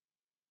brain?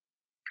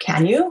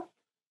 can you?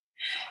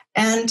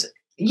 And,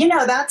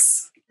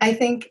 that's, I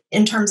think,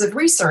 in terms of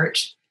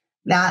research,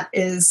 that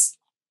is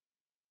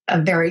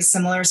a very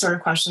similar sort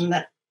of question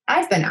that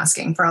I've been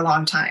asking for a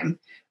long time,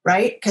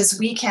 right? Because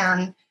we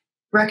can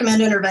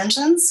recommend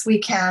interventions, we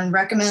can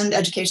recommend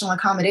educational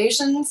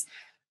accommodations,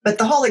 but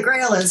the holy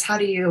grail is, how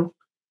do you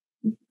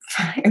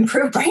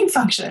improve brain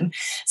function?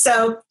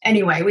 So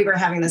anyway, we were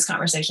having this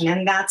conversation,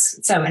 and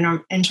that's, so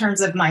in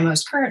terms of my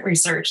most current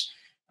research,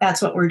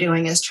 that's what we're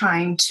doing, is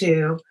trying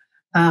to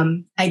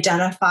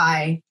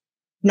identify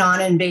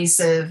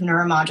non-invasive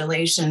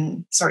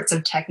neuromodulation sorts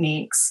of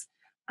techniques.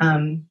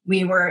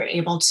 We were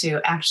able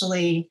to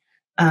actually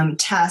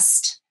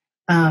test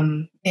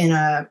in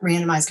a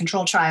randomized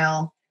control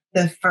trial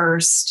the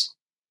first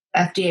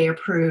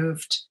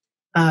FDA-approved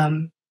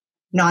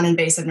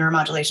non-invasive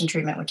neuromodulation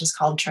treatment, which is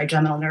called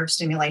trigeminal nerve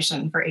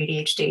stimulation for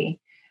ADHD.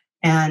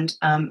 And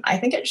I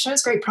think it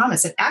shows great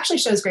promise. It actually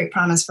shows great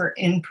promise for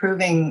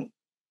improving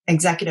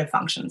executive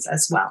functions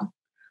as well.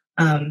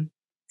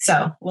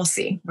 So we'll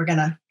see. We're going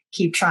to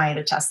keep trying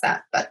to test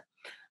that. But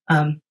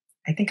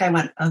I think I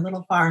went a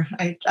little far.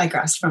 I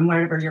digressed from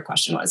wherever your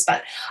question was.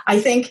 But I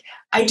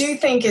do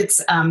think it's,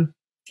 in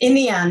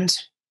the end,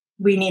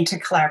 we need to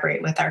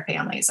collaborate with our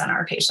families and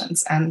our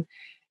patients and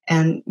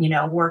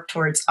work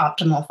towards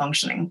optimal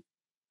functioning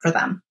for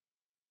them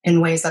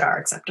in ways that are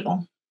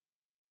acceptable.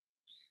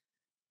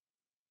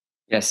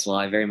 Yes, well,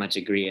 I very much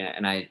agree,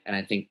 and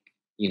I think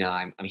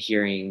I'm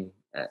hearing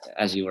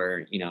as you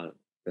were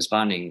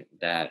responding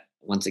that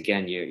once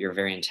again you're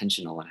very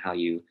intentional on how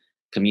you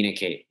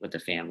communicate with the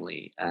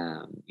family.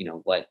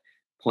 What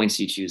points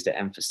you choose to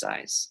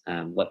emphasize,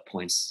 what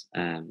points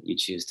you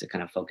choose to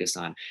kind of focus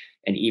on,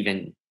 and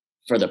even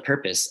for the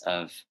purpose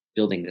of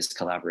building this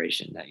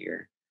collaboration that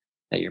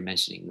you're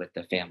mentioning with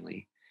the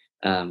family.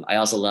 I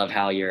also love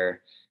how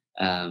your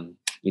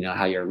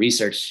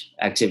research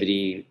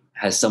activity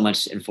has so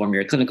much informed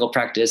your clinical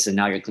practice, and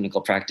now your clinical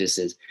practice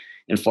is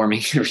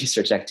informing your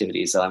research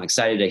activity. So I'm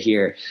excited to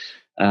hear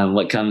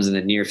what comes in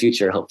the near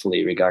future,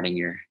 hopefully, regarding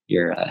your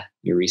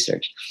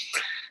research.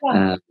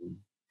 Yeah.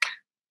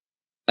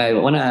 I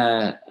want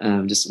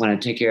to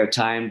take care of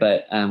time,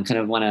 but kind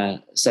of want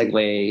to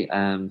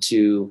segue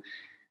to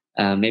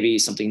maybe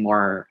something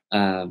more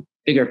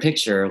bigger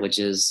picture, which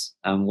is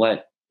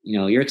what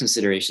your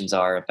considerations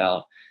are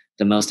about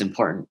the most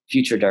important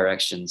future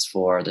directions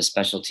for the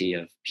specialty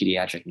of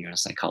pediatric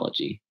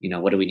neuropsychology.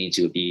 What do we need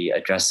to be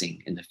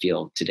addressing in the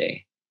field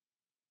today?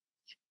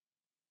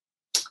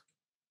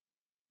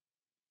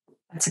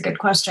 That's a good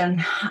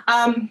question.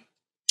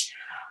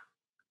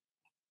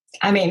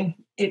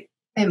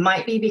 It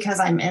might be because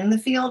I'm in the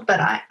field, but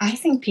I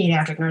think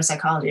pediatric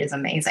neuropsychology is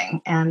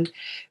amazing. And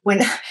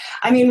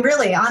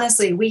really,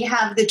 honestly, we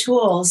have the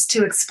tools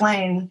to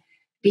explain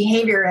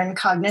behavior and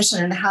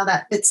cognition and how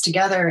that fits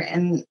together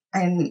in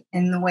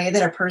the way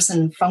that a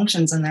person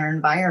functions in their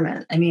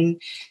environment.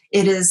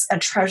 It is a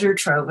treasure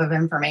trove of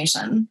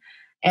information.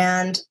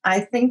 And I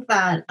think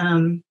that,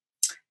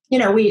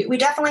 we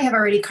definitely have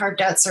already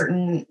carved out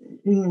certain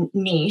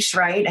niche,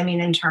 right?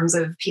 In terms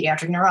of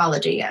pediatric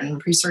neurology and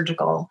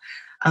pre-surgical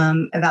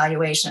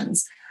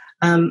evaluations.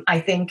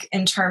 I think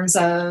in terms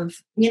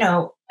of,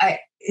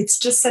 it's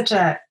just such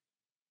an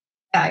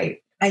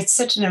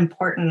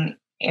important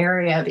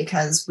area,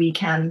 because we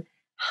can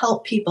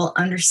help people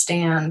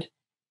understand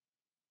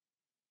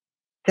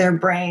their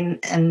brain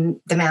and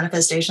the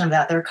manifestation of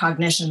that, their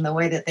cognition, the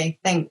way that they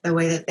think, the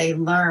way that they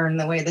learn,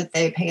 the way that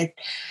they pay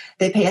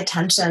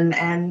attention,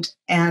 and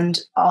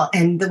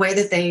the way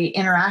that they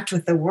interact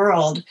with the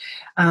world.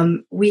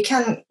 We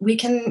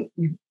can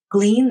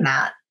glean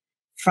that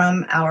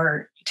from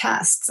our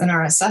tests and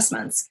our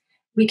assessments.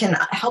 We can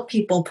help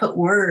people put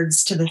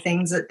words to the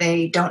things that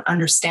they don't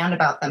understand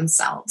about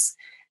themselves.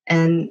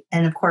 And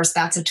of course,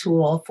 that's a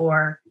tool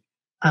for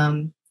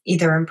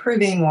either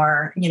improving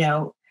or,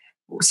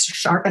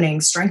 sharpening,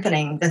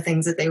 strengthening the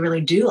things that they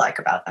really do like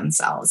about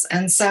themselves.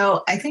 And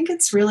so I think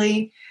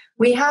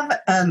we have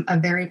a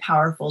very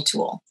powerful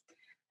tool.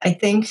 I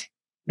think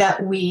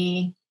that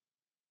we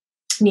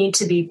need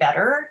to be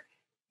better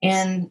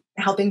in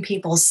helping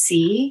people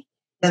see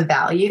the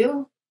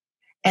value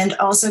and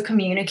also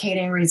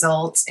communicating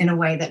results in a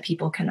way that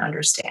people can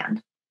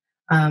understand,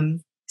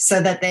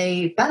 so that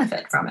they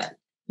benefit from it,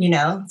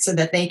 so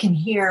that they can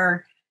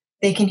hear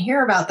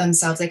about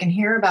themselves. They can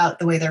hear about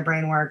the way their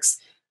brain works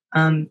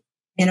in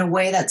a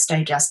way that's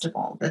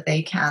digestible, that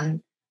they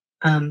can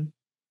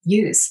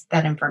use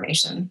that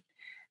information.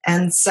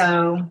 And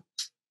so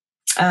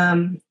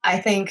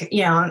I think,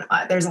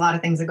 there's a lot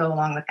of things that go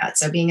along with that.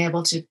 So being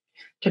able to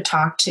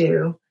talk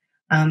to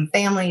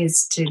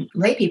families, to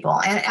lay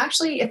people. And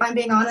actually, if I'm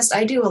being honest,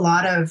 I do a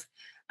lot of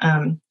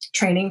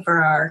training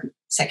for our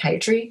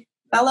psychiatry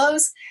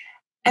fellows,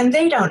 and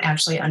they don't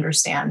actually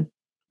understand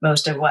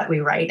most of what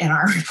we write in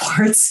our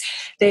reports.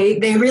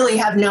 They really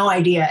have no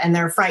idea, and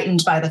they're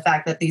frightened by the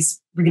fact that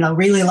these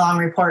really long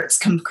reports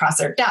come across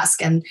their desk,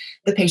 and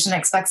the patient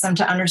expects them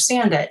to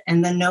understand it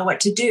and then know what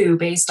to do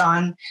based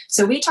on.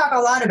 So we talk a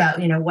lot about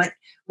what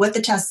what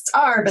the tests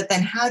are, but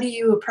then how do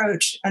you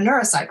approach a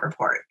neuropsych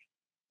report,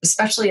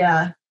 especially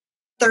a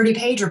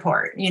 30-page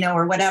report,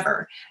 or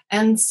whatever.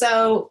 And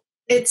so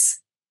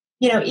it's,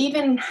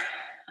 even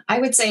I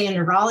would say in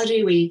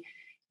neurology, we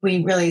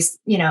really,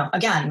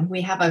 again,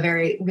 we have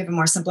a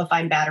more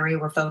simplified battery.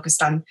 We're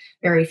focused on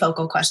very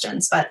focal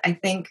questions, but I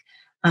think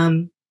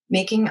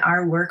making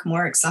our work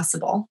more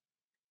accessible,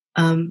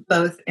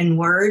 both in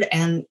word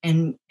and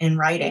in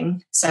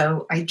writing.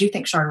 So I do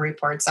think shorter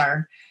reports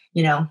are,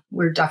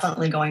 we're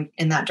definitely going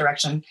in that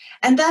direction.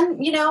 And then,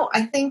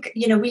 I think,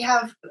 we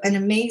have an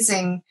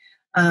amazing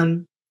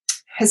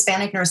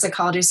Hispanic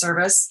neuropsychology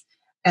service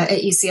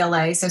at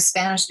UCLA. So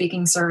Spanish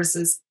speaking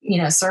services,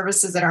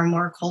 services that are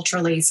more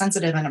culturally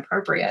sensitive and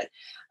appropriate,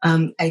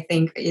 I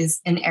think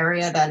is an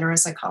area that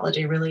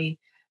neuropsychology really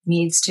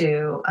needs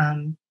to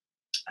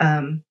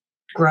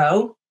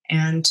grow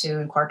and to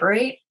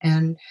incorporate.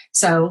 And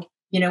so,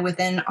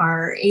 within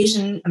our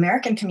Asian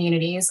American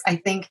communities, I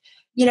think,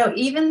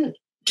 even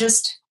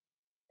just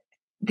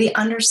the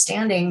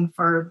understanding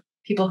for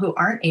people who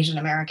aren't Asian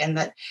American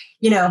that,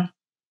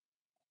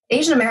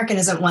 Asian American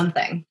isn't one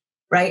thing,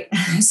 right?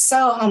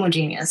 So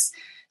homogeneous,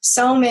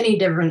 so many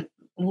different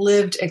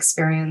lived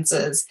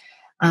experiences.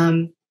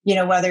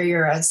 Whether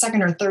you're a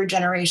second or third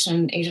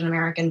generation Asian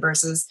American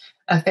versus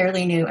a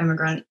fairly new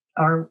immigrant,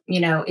 or,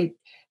 the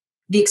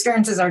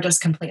experiences are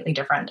just completely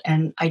different.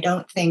 And I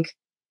don't think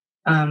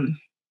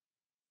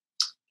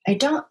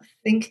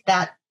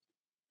that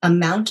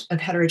amount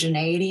of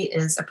heterogeneity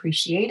is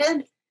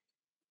appreciated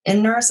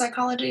in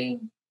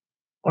neuropsychology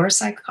or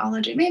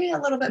psychology, maybe a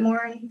little bit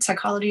more in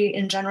psychology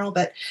in general,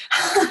 but,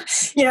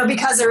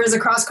 because there is a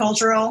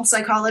cross-cultural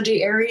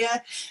psychology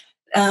area.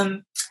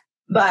 I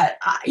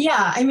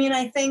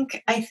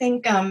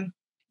think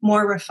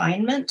more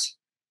refinement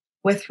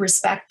with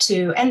respect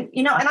to, and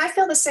I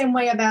feel the same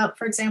way about,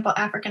 for example,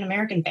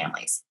 African-American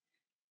families,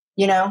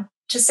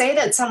 to say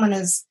that someone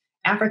is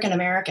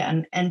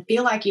African-American and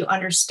feel like you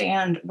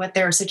understand what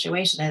their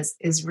situation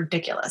is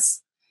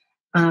ridiculous.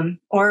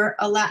 Or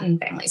a Latin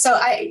family. So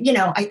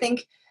I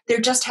think there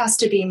just has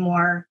to be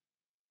more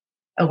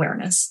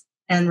awareness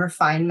and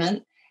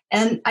refinement.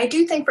 And I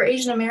do think for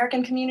Asian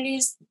American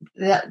communities,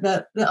 that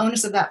the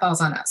onus of that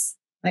falls on us.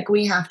 Like,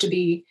 we have to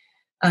be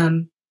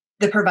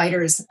the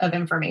providers of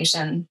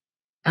information,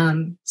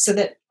 so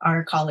that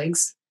our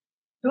colleagues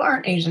who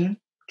aren't Asian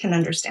can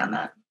understand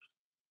that.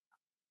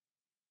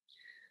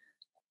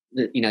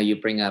 You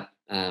bring up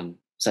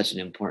such an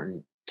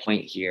important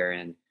point here,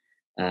 and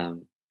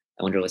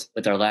I wonder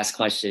with our last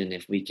question,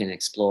 if we can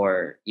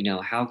explore,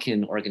 how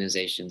can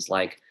organizations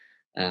like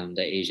the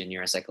Asian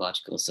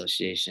Neuropsychological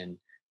Association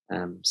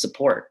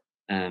support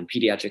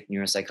pediatric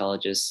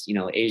neuropsychologists,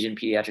 Asian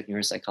pediatric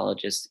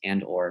neuropsychologists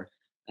and or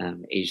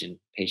Asian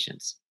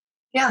patients?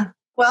 Yeah.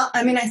 Well,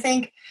 I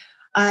think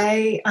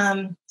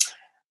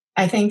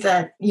I think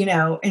that,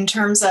 in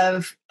terms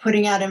of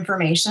putting out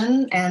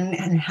information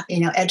and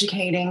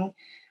educating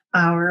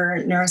our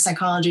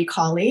neuropsychology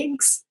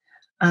colleagues,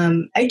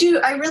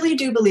 I really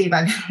do believe,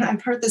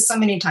 I've heard this so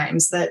many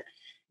times, that,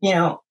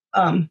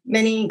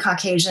 many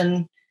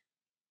Caucasian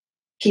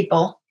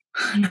people,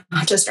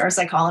 not just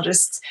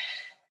neuropsychologists,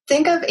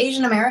 think of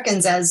Asian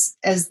Americans as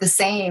the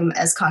same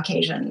as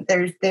Caucasian.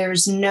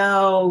 There's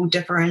no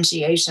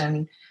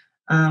differentiation,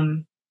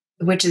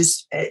 which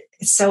is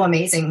so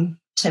amazing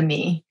to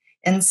me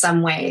in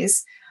some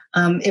ways.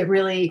 It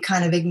really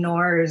kind of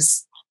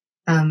ignores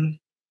the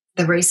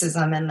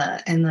racism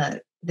and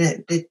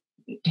the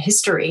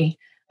history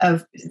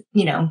of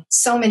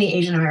so many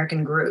Asian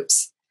American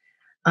groups.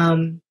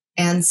 And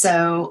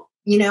so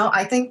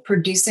I think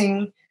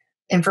producing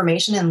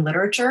information and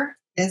literature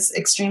is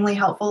extremely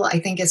helpful. I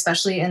think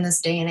especially in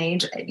this day and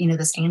age,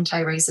 this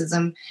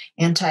anti-racism,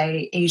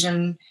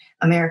 anti-Asian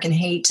American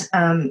hate,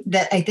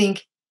 that I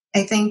think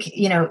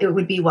it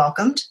would be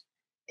welcomed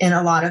in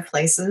a lot of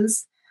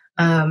places.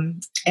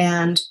 And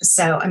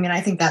so,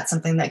 I think that's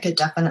something that could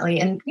definitely,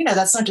 and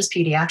that's not just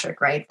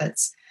pediatric, right?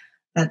 That's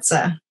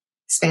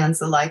spans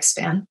the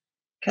lifespan,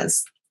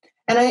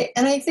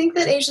 and I think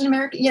that Asian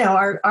American,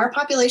 our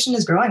population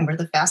is growing. We're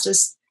the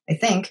fastest, I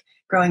think,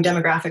 growing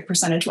demographic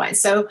percentage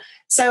wise. So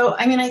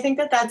I think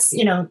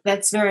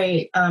that's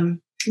very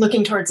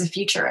looking towards the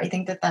future. I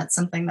think that that's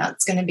something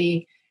that's going to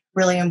be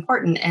really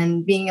important,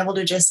 and being able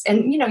to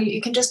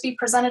you can just be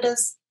presented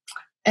as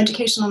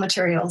educational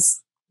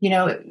materials.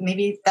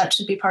 Maybe that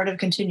should be part of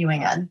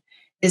continuing ed,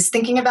 is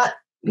thinking about,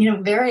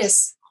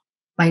 various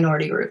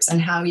minority groups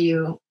and how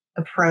you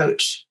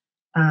approach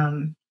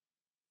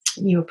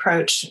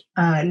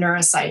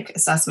neuropsych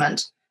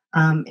assessment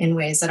in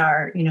ways that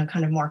are,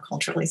 kind of more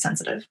culturally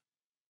sensitive.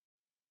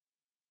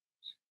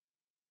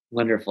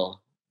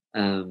 Wonderful.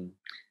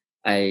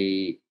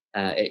 It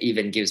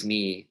even gives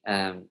me,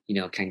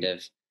 kind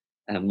of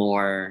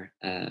more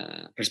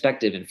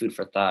perspective and food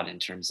for thought in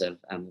terms of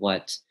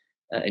what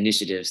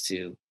initiatives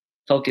to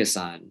focus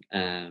on,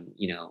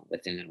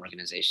 within an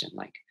organization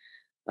like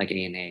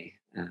ANA.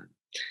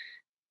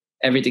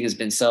 Everything has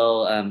been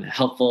so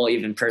helpful,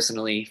 even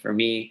personally for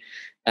me.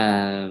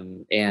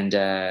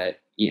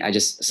 I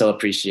just so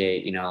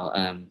appreciate,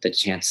 the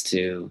chance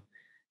to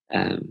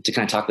kind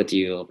of talk with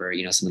you over,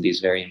 some of these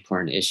very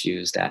important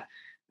issues that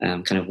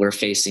kind of we're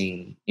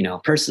facing,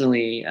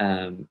 personally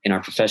in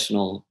our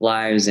professional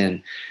lives,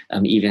 and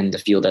even the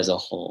field as a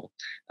whole,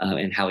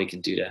 and how we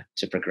can do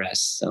to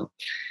progress. So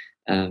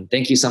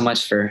thank you so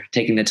much for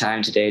taking the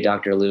time today,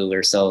 Dr. Loo.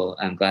 We're so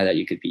glad that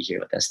you could be here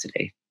with us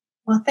today.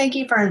 Well, thank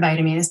you for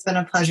inviting me. It's been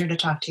a pleasure to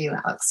talk to you,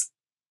 Alex.